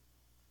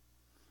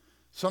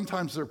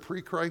 Sometimes they're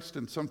pre-Christ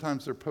and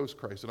sometimes they're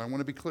post-Christ, and I want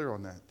to be clear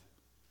on that.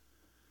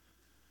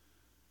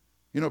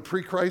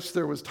 Pre-Christ,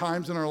 there was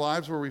times in our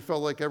lives where we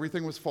felt like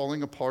everything was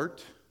falling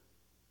apart.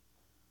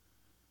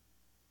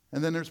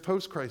 And then there's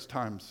post-Christ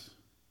times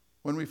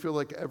when we feel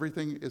like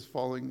everything is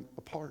falling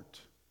apart.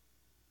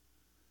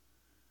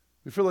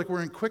 We feel like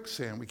we're in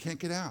quicksand. We can't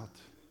get out.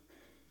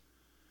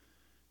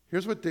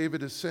 Here's what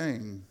David is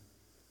saying.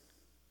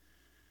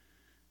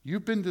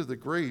 You've been to the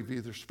grave,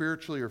 either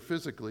spiritually or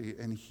physically,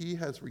 and he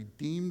has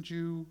redeemed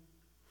you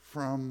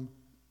from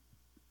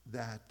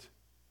that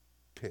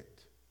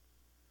pit.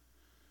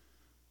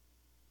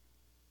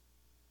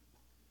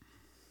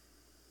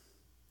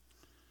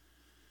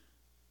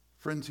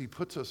 Friends, he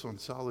puts us on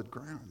solid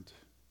ground.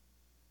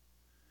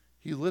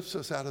 He lifts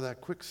us out of that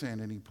quicksand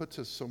and he puts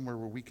us somewhere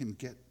where we can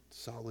get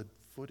solid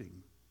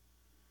footing.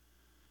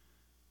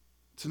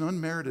 It's an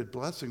unmerited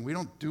blessing. We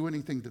don't do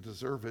anything to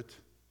deserve it.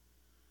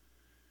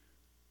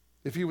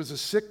 If he was a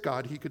sick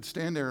God, he could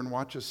stand there and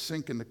watch us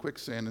sink in the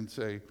quicksand and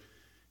say,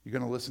 "You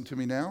going to listen to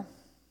me now?"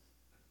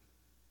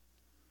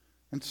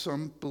 And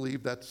some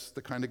believe that's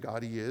the kind of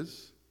God he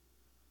is.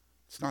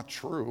 It's not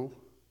true.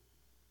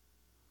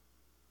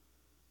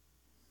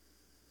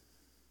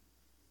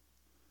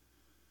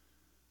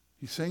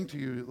 He's saying to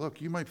you, look,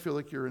 you might feel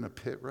like you're in a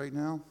pit right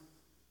now.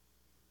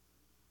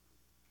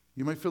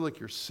 You might feel like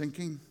you're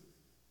sinking.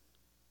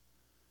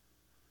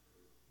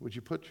 Would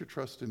you put your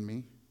trust in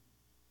me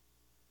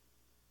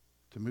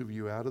to move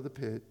you out of the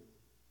pit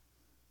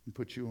and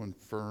put you on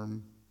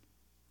firm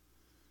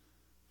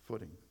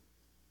footing?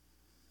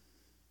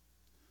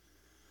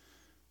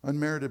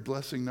 Unmerited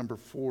blessing number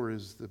 4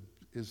 is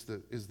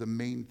the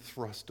main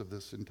thrust of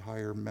this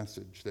entire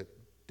message that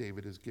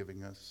David is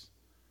giving us.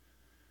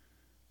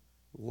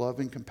 Love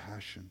and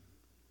compassion.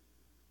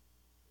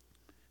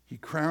 He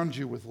crowned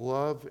you with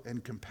love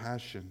and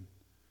compassion.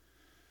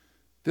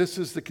 This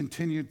is the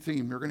continued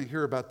theme. We're going to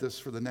hear about this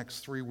for the next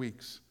 3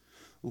 weeks.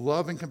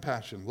 Love and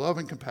compassion, love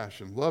and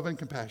compassion, love and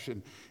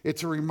compassion.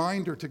 It's a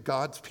reminder to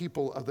God's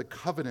people of the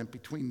covenant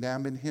between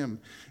them and him.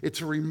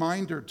 It's a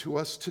reminder to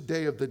us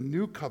today of the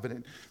new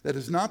covenant that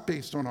is not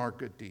based on our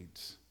good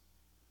deeds,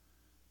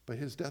 but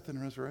his death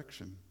and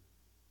resurrection.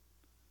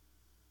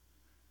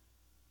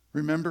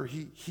 Remember,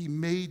 he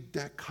made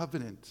that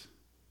covenant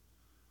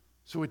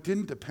so it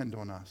didn't depend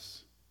on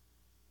us,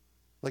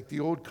 like the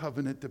old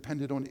covenant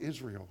depended on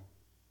Israel.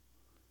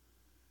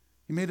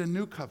 He made a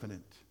new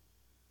covenant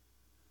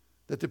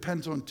that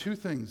depends on 2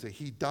 things: that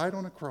he died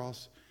on a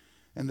cross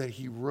and that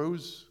he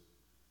rose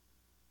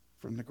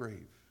from the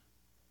grave.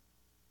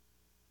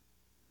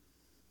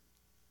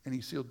 And he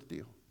sealed the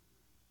deal.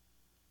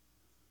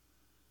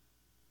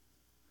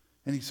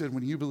 And he said,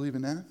 when you believe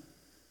in that,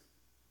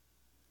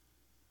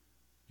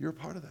 you're a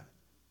part of that.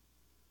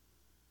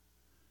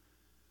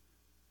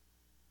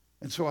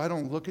 And so I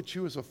don't look at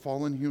you as a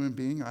fallen human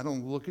being. I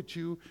don't look at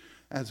you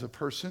as a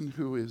person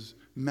who is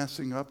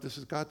messing up. This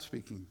is God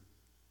speaking.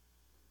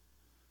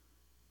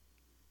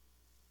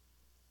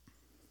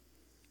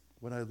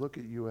 What I look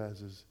at you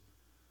as is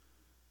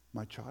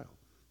my child.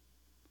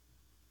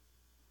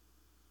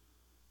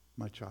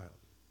 My child.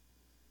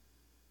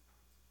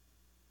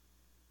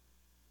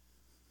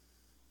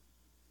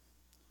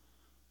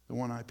 The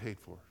one I paid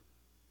for.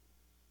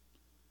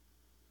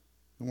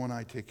 The one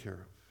I take care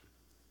of.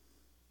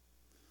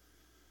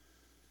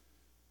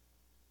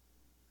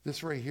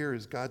 This right here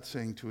is God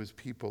saying to his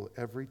people,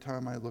 every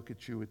time I look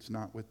at you, it's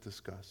not with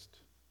disgust.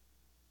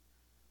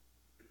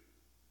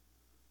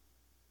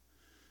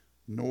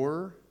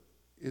 Nor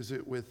is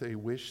it with a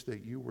wish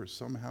that you were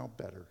somehow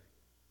better.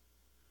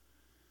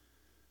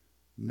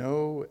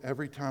 No,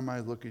 every time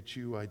I look at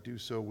you, I do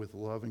so with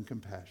love and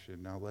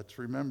compassion. Now let's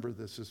remember,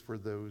 this is for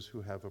those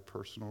who have a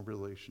personal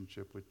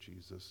relationship with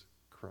Jesus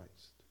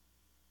Christ.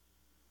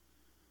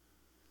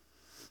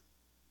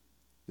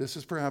 This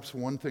is perhaps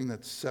one thing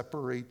that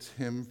separates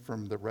him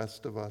from the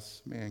rest of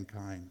us,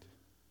 mankind.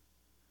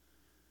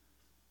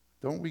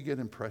 Don't we get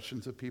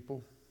impressions of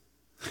people?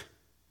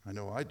 I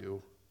know I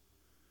do.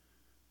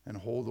 And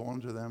hold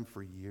on to them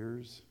for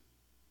years.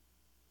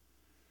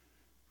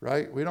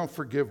 Right? We don't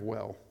forgive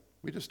well.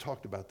 We just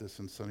talked about this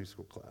in Sunday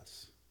school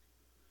class.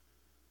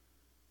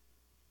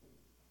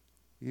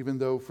 Even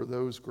though for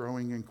those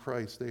growing in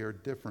Christ, they are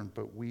different,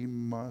 but we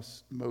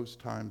must,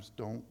 most times,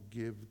 don't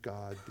give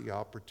God the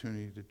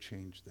opportunity to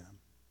change them.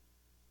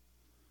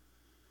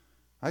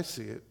 I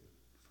see it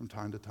from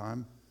time to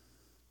time.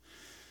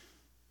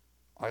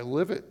 I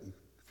live it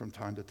from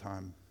time to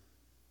time.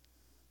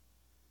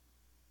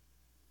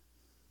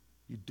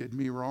 You did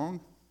me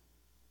wrong.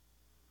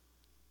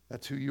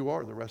 That's who you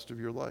are the rest of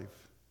your life.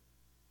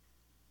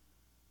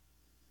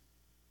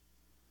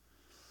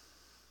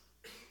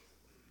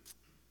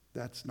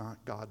 That's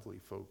not godly,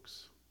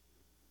 folks.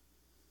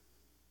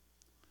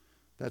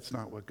 That's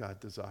not what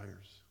God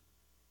desires.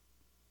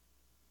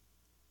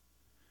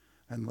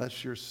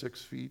 Unless you're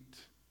 6 feet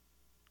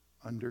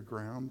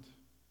underground,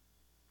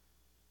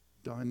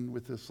 done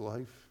with this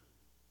life,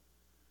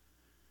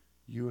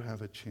 you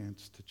have a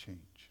chance to change.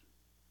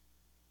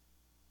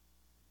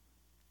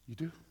 You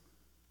do.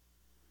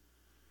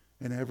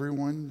 And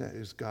everyone that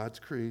is God's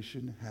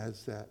creation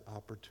has that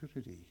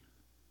opportunity.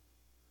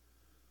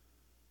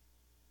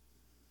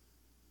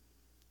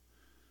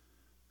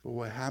 But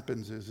what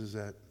happens is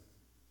that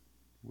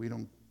we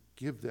don't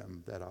give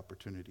them that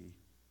opportunity.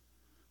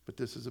 But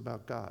this is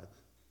about God.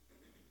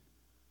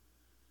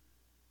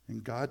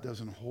 And God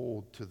doesn't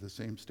hold to the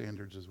same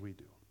standards as we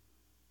do.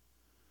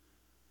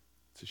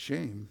 It's a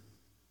shame,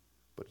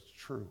 but it's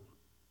true.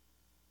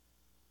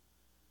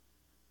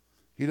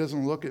 He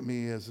doesn't look at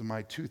me as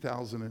my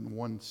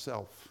 2001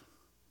 self.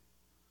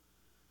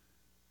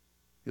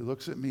 He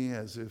looks at me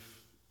as if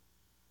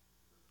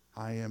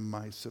I am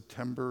my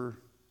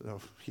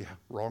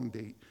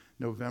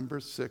November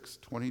 6,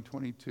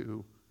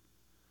 2022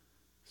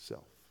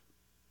 self.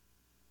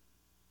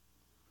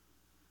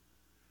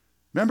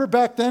 Remember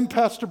back then,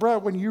 Pastor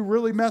Brett, when you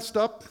really messed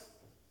up?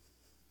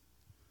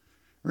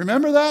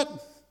 Remember that?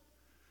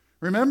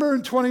 Remember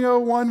in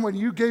 2001 when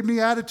you gave me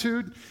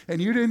attitude and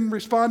you didn't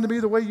respond to me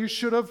the way you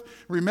should have?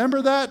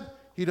 Remember that?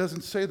 He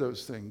doesn't say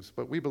those things,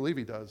 but we believe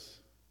he does.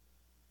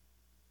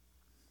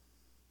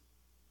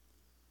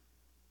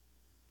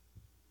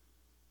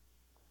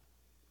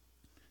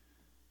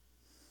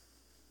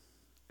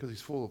 Because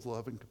he's full of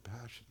love and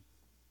compassion.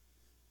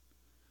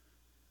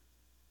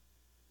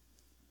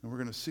 And we're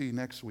going to see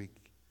next week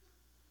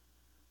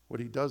what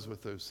he does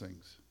with those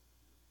things.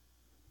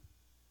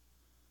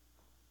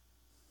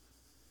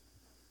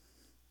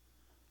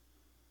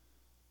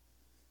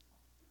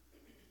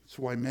 That's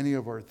why many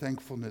of our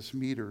thankfulness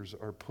meters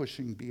are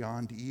pushing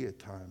beyond E at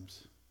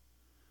times.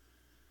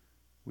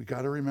 We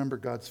got to remember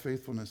God's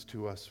faithfulness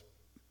to us,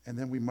 and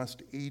then we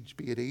must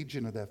be an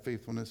agent of that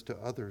faithfulness to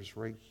others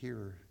right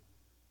here.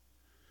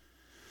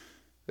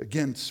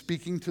 Again,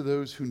 speaking to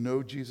those who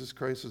know Jesus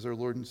Christ as our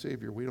Lord and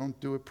Savior, we don't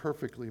do it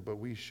perfectly, but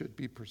we should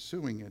be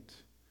pursuing it.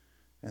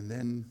 And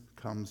then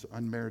comes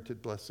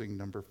unmerited blessing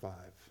number 5.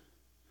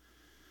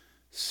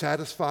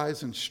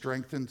 Satisfies and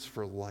strengthens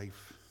for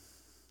life.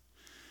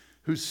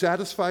 Who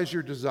satisfies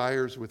your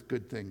desires with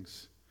good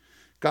things.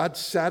 God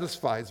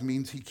satisfies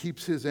means he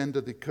keeps his end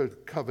of the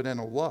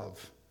covenantal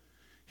love.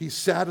 He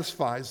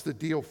satisfies the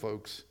deal,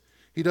 folks.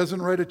 He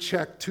doesn't write a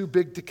check too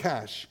big to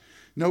cash.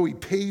 No, he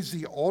pays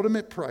the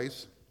ultimate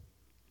price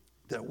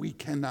that we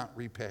cannot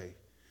repay.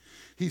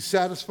 He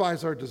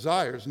satisfies our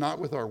desires, not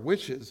with our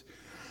wishes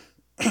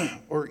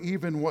or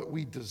even what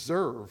we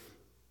deserve,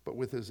 but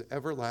with his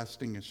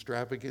everlasting,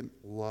 extravagant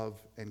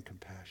love and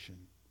compassion.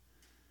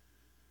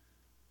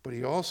 But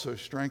he also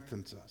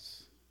strengthens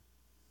us.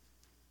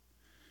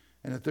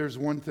 And if there's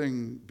one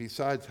thing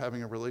besides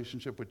having a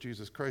relationship with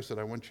Jesus Christ that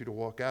I want you to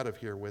walk out of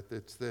here with,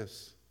 it's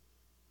this.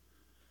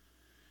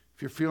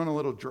 If you're feeling a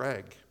little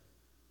drag,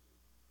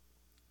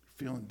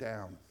 feeling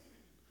down,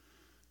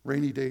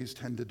 rainy days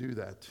tend to do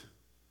that.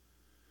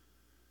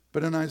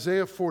 But in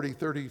Isaiah 40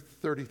 through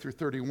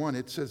 31,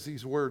 it says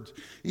these words,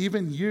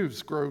 even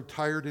youths grow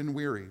tired and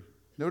weary.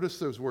 Notice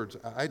those words.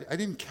 I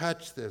didn't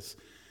catch this.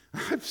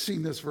 I've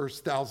seen this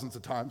verse thousands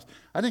of times.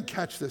 I didn't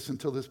catch this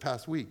until this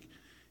past week.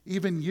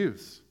 Even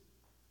youths.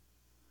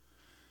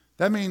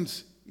 That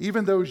means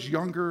even those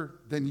younger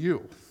than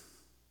you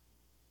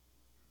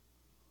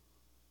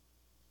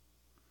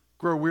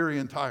grow weary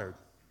and tired.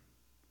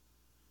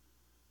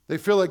 They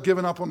feel like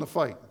giving up on the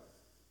fight.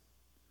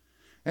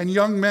 And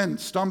young men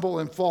stumble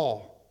and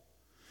fall.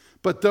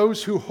 But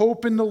those who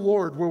hope in the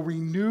Lord will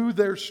renew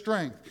their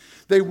strength.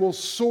 They will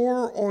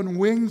soar on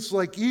wings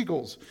like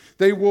eagles.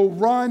 They will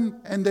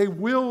run and they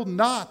will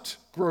not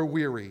grow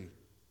weary.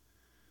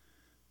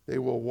 They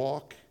will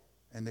walk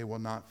and they will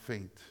not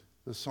faint.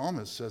 The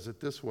psalmist says it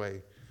this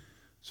way,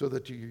 so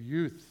that your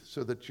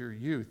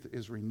youth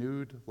is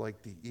renewed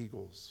like the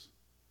eagles.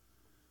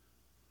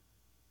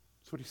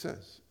 That's what he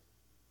says.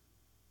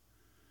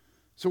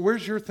 So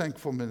where's your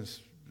thankfulness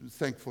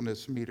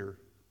meter?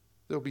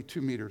 There'll be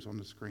 2 meters on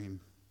the screen.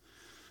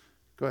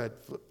 Go ahead.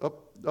 Flip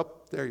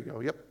up. There you go.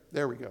 Yep,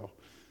 there we go.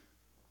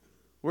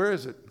 Where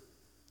is it?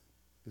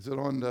 Is it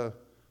on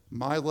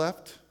my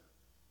left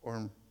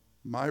or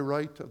my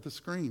right of the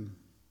screen?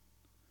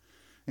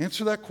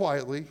 Answer that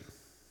quietly.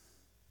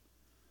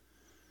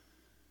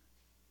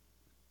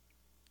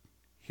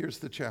 Here's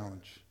the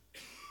challenge.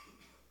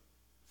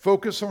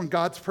 Focus on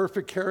God's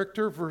perfect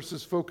character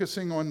versus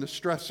focusing on the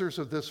stressors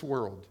of this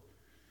world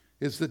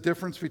is the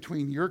difference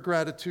between your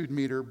gratitude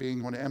meter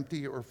being on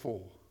empty or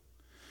full.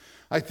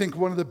 I think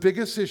one of the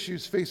biggest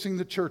issues facing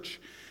the church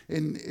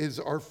is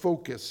our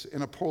focus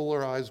in a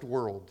polarized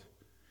world.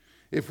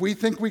 If we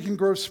think we can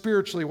grow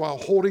spiritually while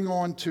holding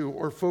on to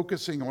or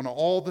focusing on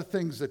all the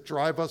things that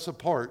drive us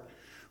apart,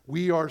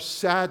 we are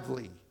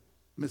sadly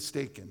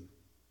mistaken.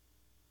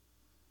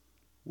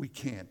 We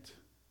can't.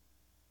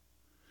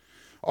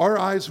 Our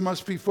eyes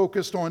must be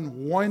focused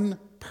on one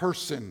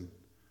person,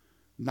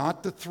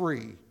 not the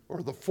 3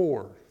 or the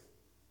 4.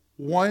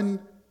 One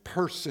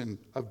person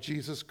of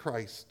Jesus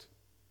Christ.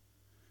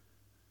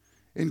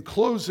 In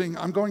closing,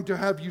 I'm going to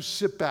have you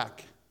sit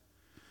back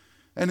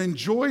and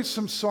enjoy a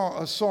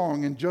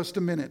song in just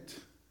a minute.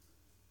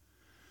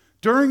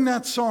 During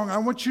that song, I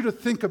want you to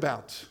think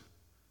about,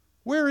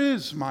 where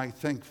is my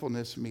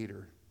thankfulness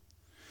meter?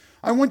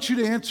 I want you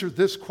to answer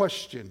this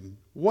question.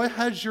 What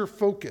has your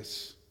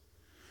focus?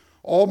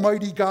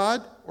 Almighty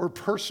God or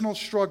personal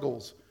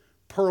struggles,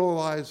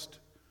 polarized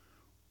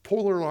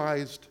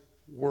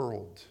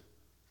world?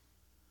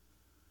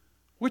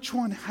 Which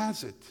one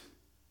has it?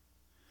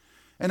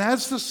 And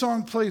as the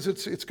song plays,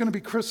 it's going to be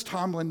Chris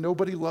Tomlin,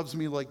 Nobody Loves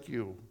Me Like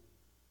You.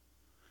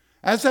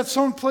 As that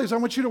song plays, I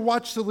want you to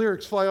watch the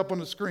lyrics fly up on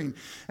the screen.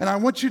 And I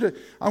want you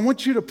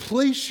to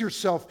place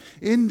yourself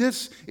in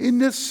this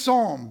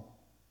psalm.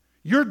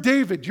 You're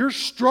David, you're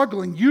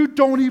struggling. You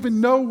don't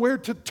even know where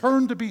to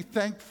turn to be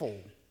thankful.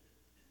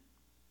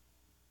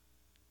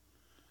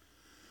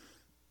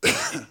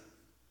 And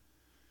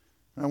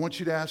I want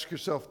you to ask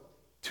yourself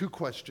 2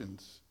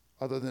 questions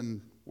other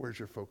than where's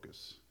your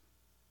focus?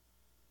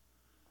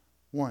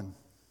 1,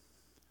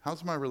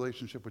 how's my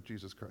relationship with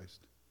Jesus Christ?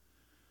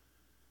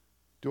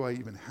 Do I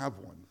even have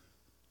one?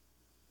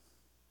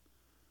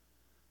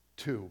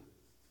 2,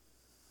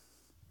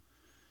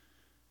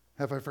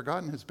 have I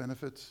forgotten his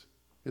benefits,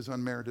 his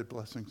unmerited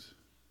blessings?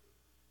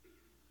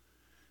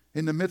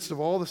 In the midst of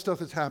all the stuff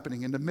that's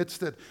happening, in the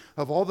midst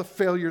of all the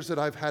failures that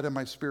I've had in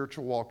my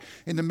spiritual walk,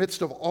 in the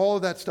midst of all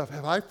of that stuff,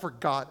 have I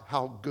forgot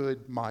how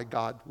good my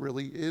God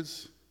really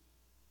is?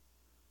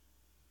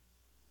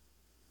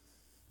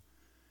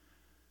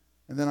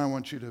 And then I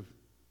want you to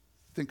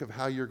think of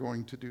how you're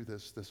going to do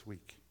this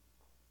week.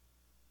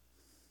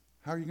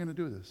 How are you going to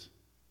do this?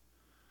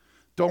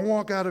 Don't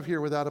walk out of here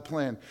without a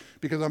plan,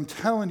 because I'm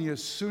telling you,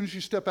 as soon as you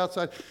step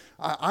outside,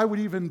 I would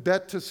even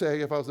bet to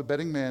say, if I was a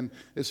betting man,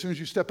 as soon as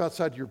you step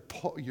outside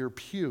your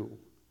pew,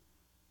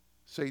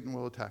 Satan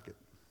will attack it.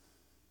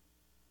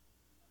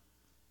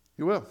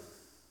 He will.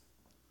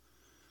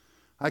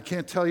 I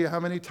can't tell you how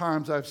many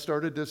times I've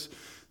started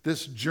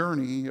this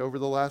journey over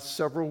the last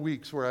several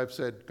weeks where I've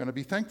said, going to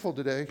be thankful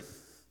today.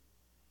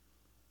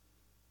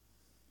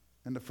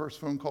 And the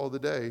first phone call of the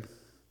day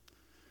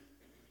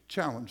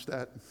challenged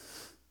that.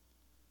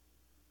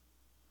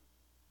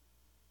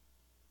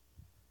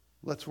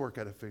 Let's work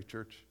at it, Faith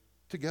Church,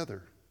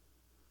 together.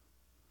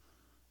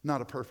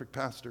 Not a perfect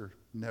pastor.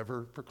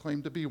 Never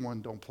proclaimed to be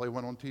one. Don't play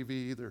one on TV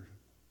either.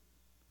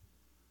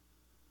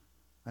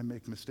 I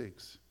make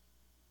mistakes.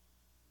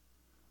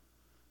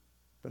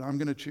 But I'm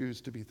going to choose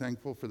to be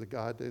thankful for the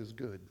God that is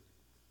good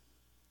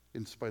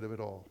in spite of it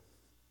all.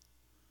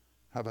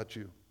 How about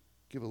you?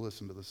 Give a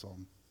listen to the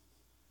song.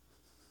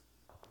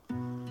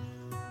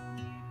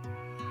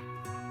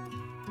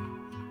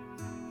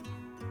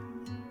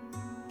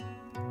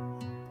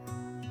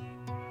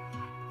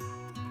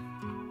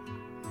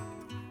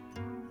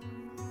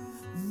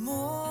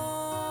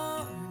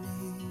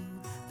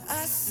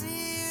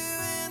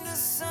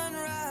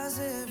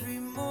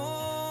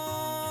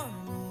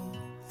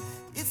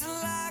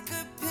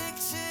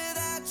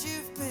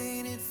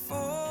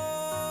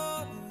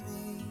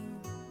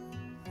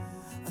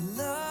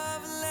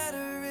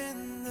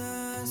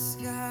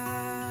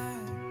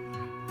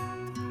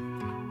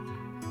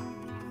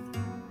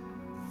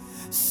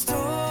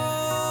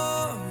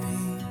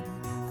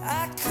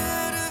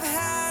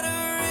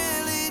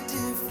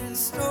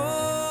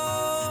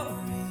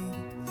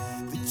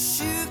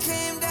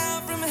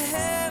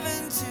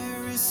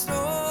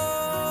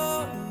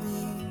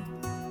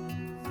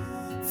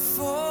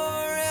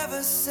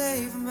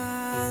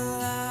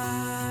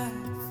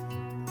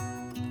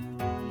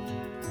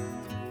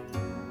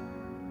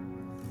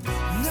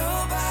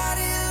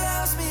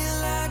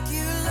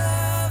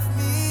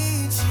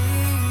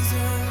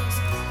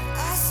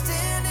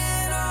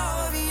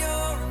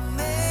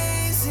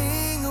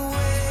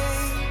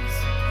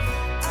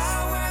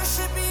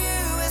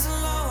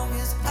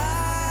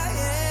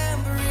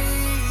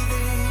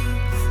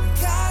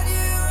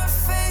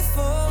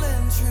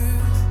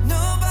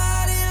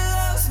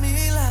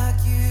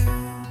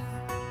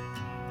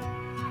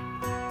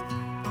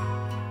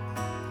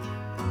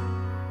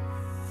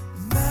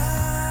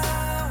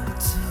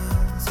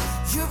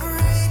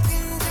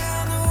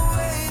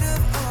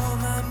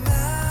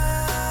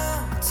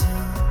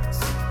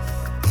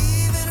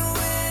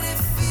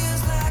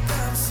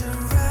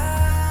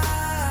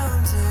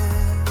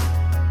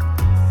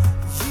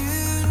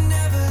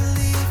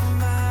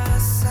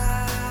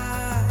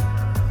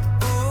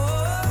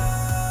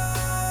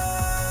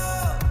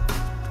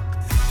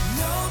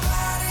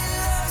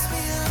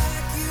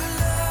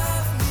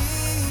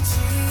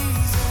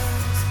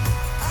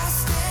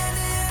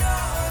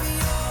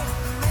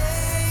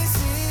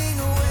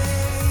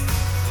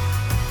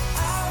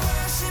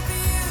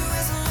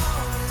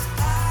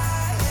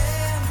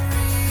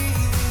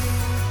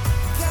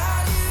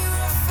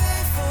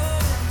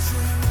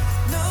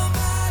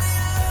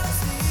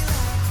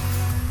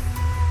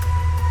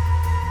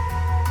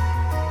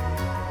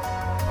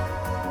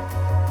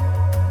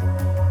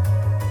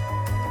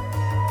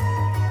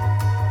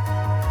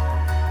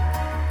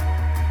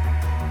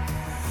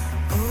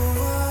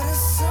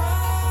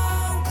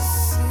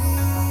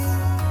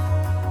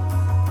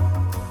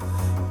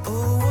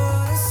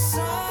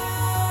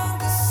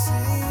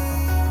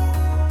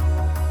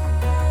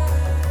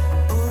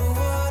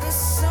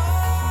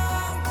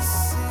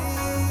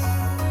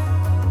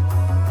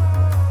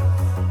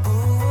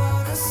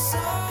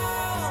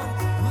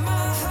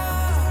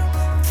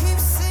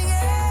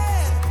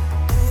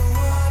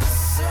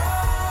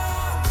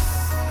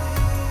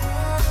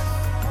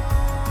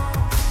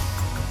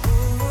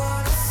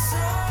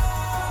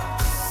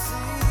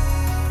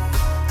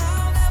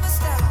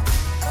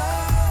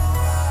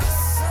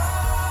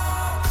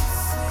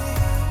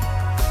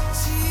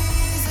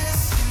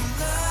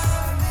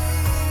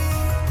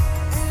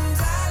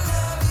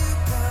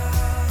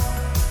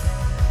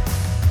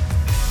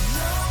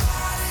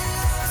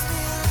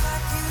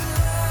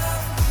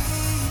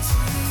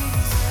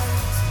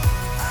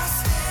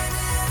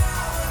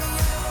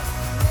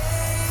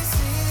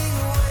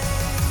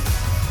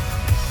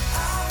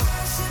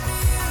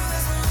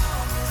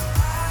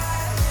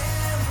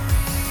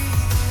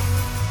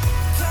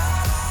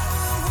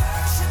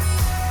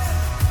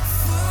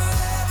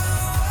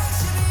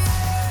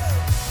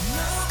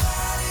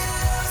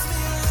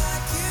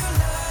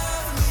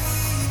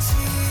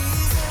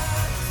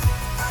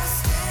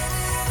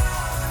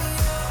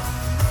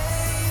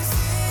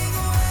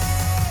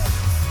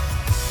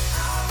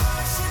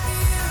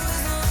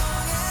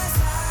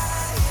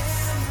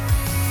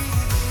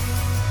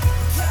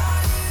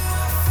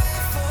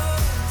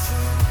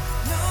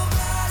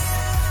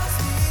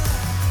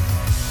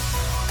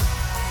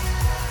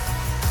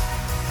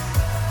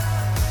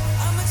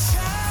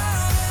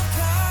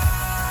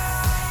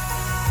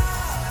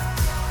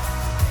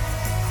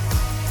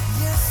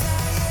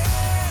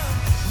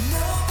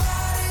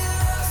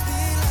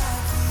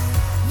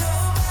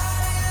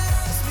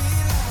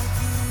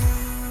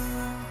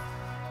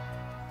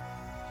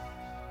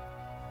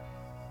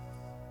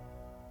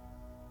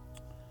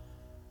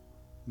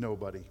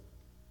 Nobody.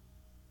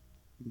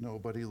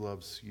 Nobody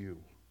loves you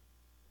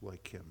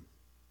like him.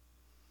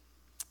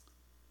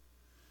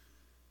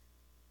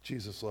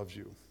 Jesus loves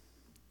you.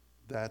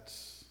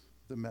 That's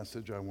the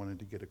message I wanted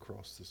to get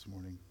across this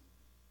morning.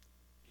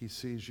 He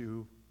sees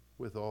you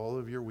with all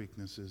of your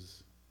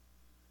weaknesses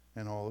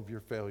and all of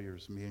your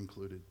failures, me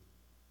included,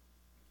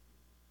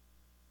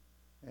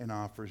 and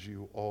offers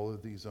you all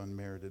of these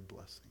unmerited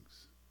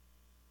blessings.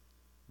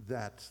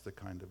 That's the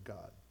kind of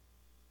God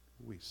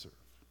we serve.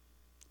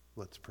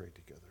 Let's pray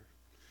together.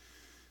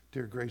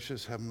 Dear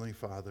gracious Heavenly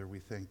Father, we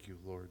thank you,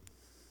 Lord.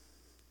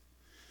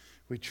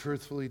 We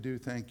truthfully do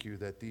thank you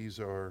that these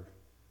are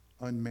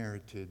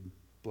unmerited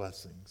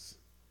blessings.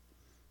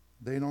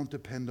 They don't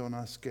depend on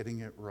us getting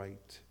it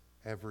right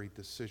every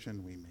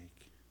decision we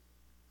make.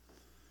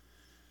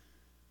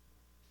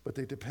 But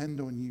they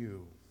depend on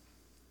you,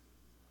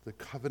 the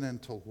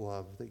covenantal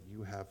love that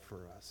you have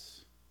for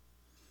us.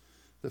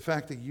 The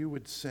fact that you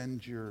would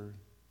send your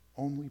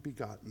only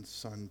begotten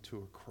Son to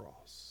a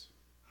cross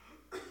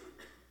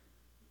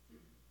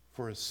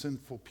for a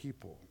sinful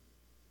people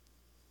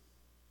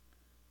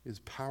is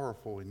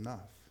powerful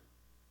enough.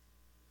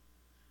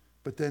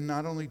 But then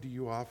not only do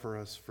you offer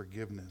us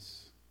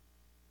forgiveness,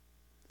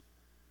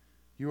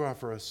 you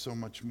offer us so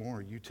much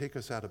more. You take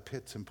us out of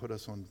pits and put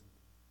us on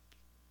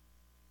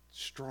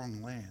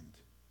strong land.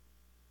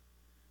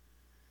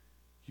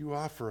 You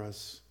offer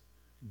us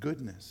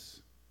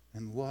goodness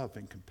and love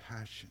and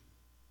compassion.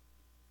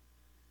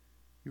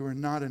 You are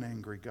not an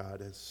angry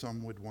God, as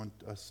some would want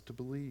us to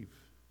believe.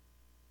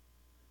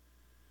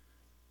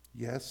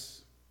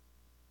 Yes,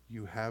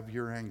 you have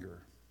your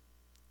anger,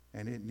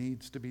 and it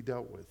needs to be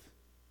dealt with.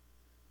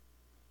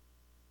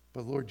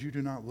 But Lord, you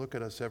do not look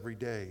at us every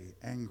day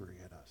angry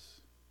at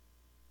us.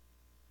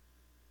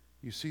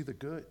 You see the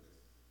good,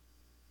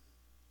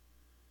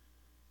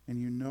 and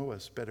you know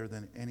us better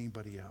than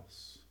anybody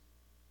else.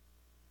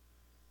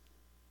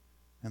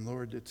 And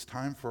Lord, it's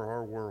time for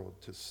our world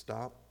to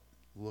stop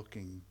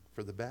looking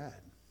for the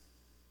bad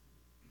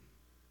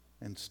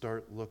and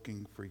start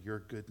looking for your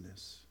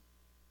goodness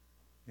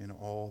in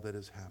all that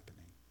is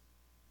happening.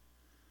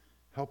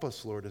 Help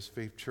us, Lord, as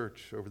Faith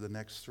Church over the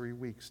next 3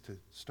 weeks to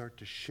start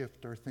to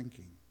shift our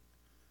thinking.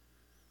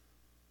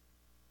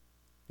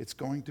 It's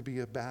going to be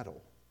a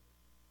battle.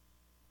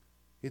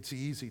 It's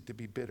easy to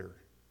be bitter.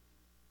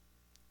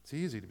 It's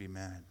easy to be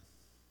mad.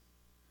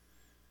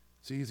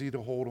 It's easy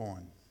to hold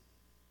on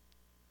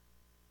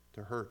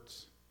to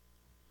hurts.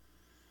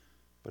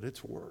 But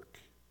it's work.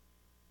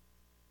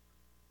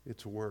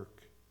 It's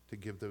work to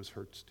give those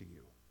hurts to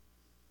you.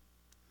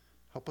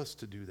 Help us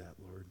to do that,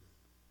 Lord.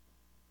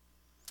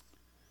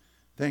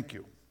 Thank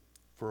you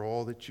for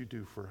all that you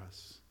do for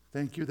us.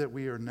 Thank you that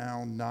we are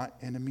now not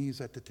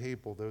enemies at the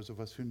table, those of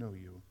us who know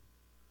you.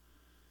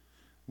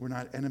 We're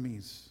not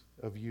enemies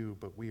of you,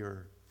 but we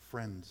are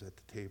friends at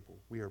the table.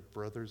 We are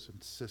brothers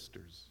and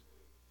sisters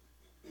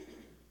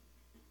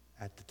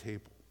at the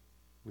table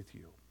with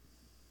you.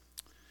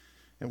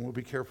 And we'll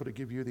be careful to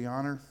give you the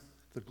honor,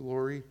 the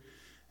glory,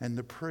 and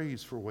the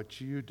praise for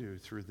what you do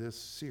through this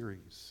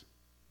series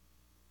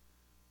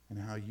and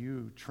how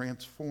you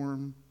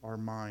transform our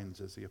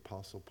minds, as the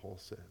Apostle Paul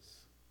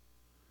says,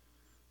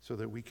 so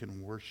that we can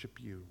worship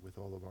you with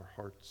all of our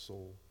heart,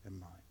 soul, and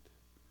mind.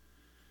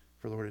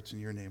 For Lord, it's in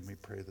your name we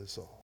pray this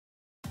all.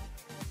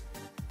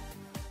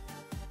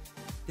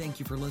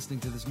 Thank you for listening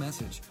to this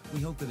message.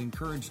 We hope it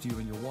encouraged you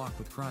in your walk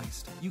with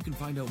Christ. You can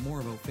find out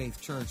more about Faith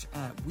Church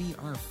at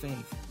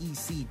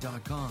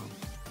wearefaithec.com.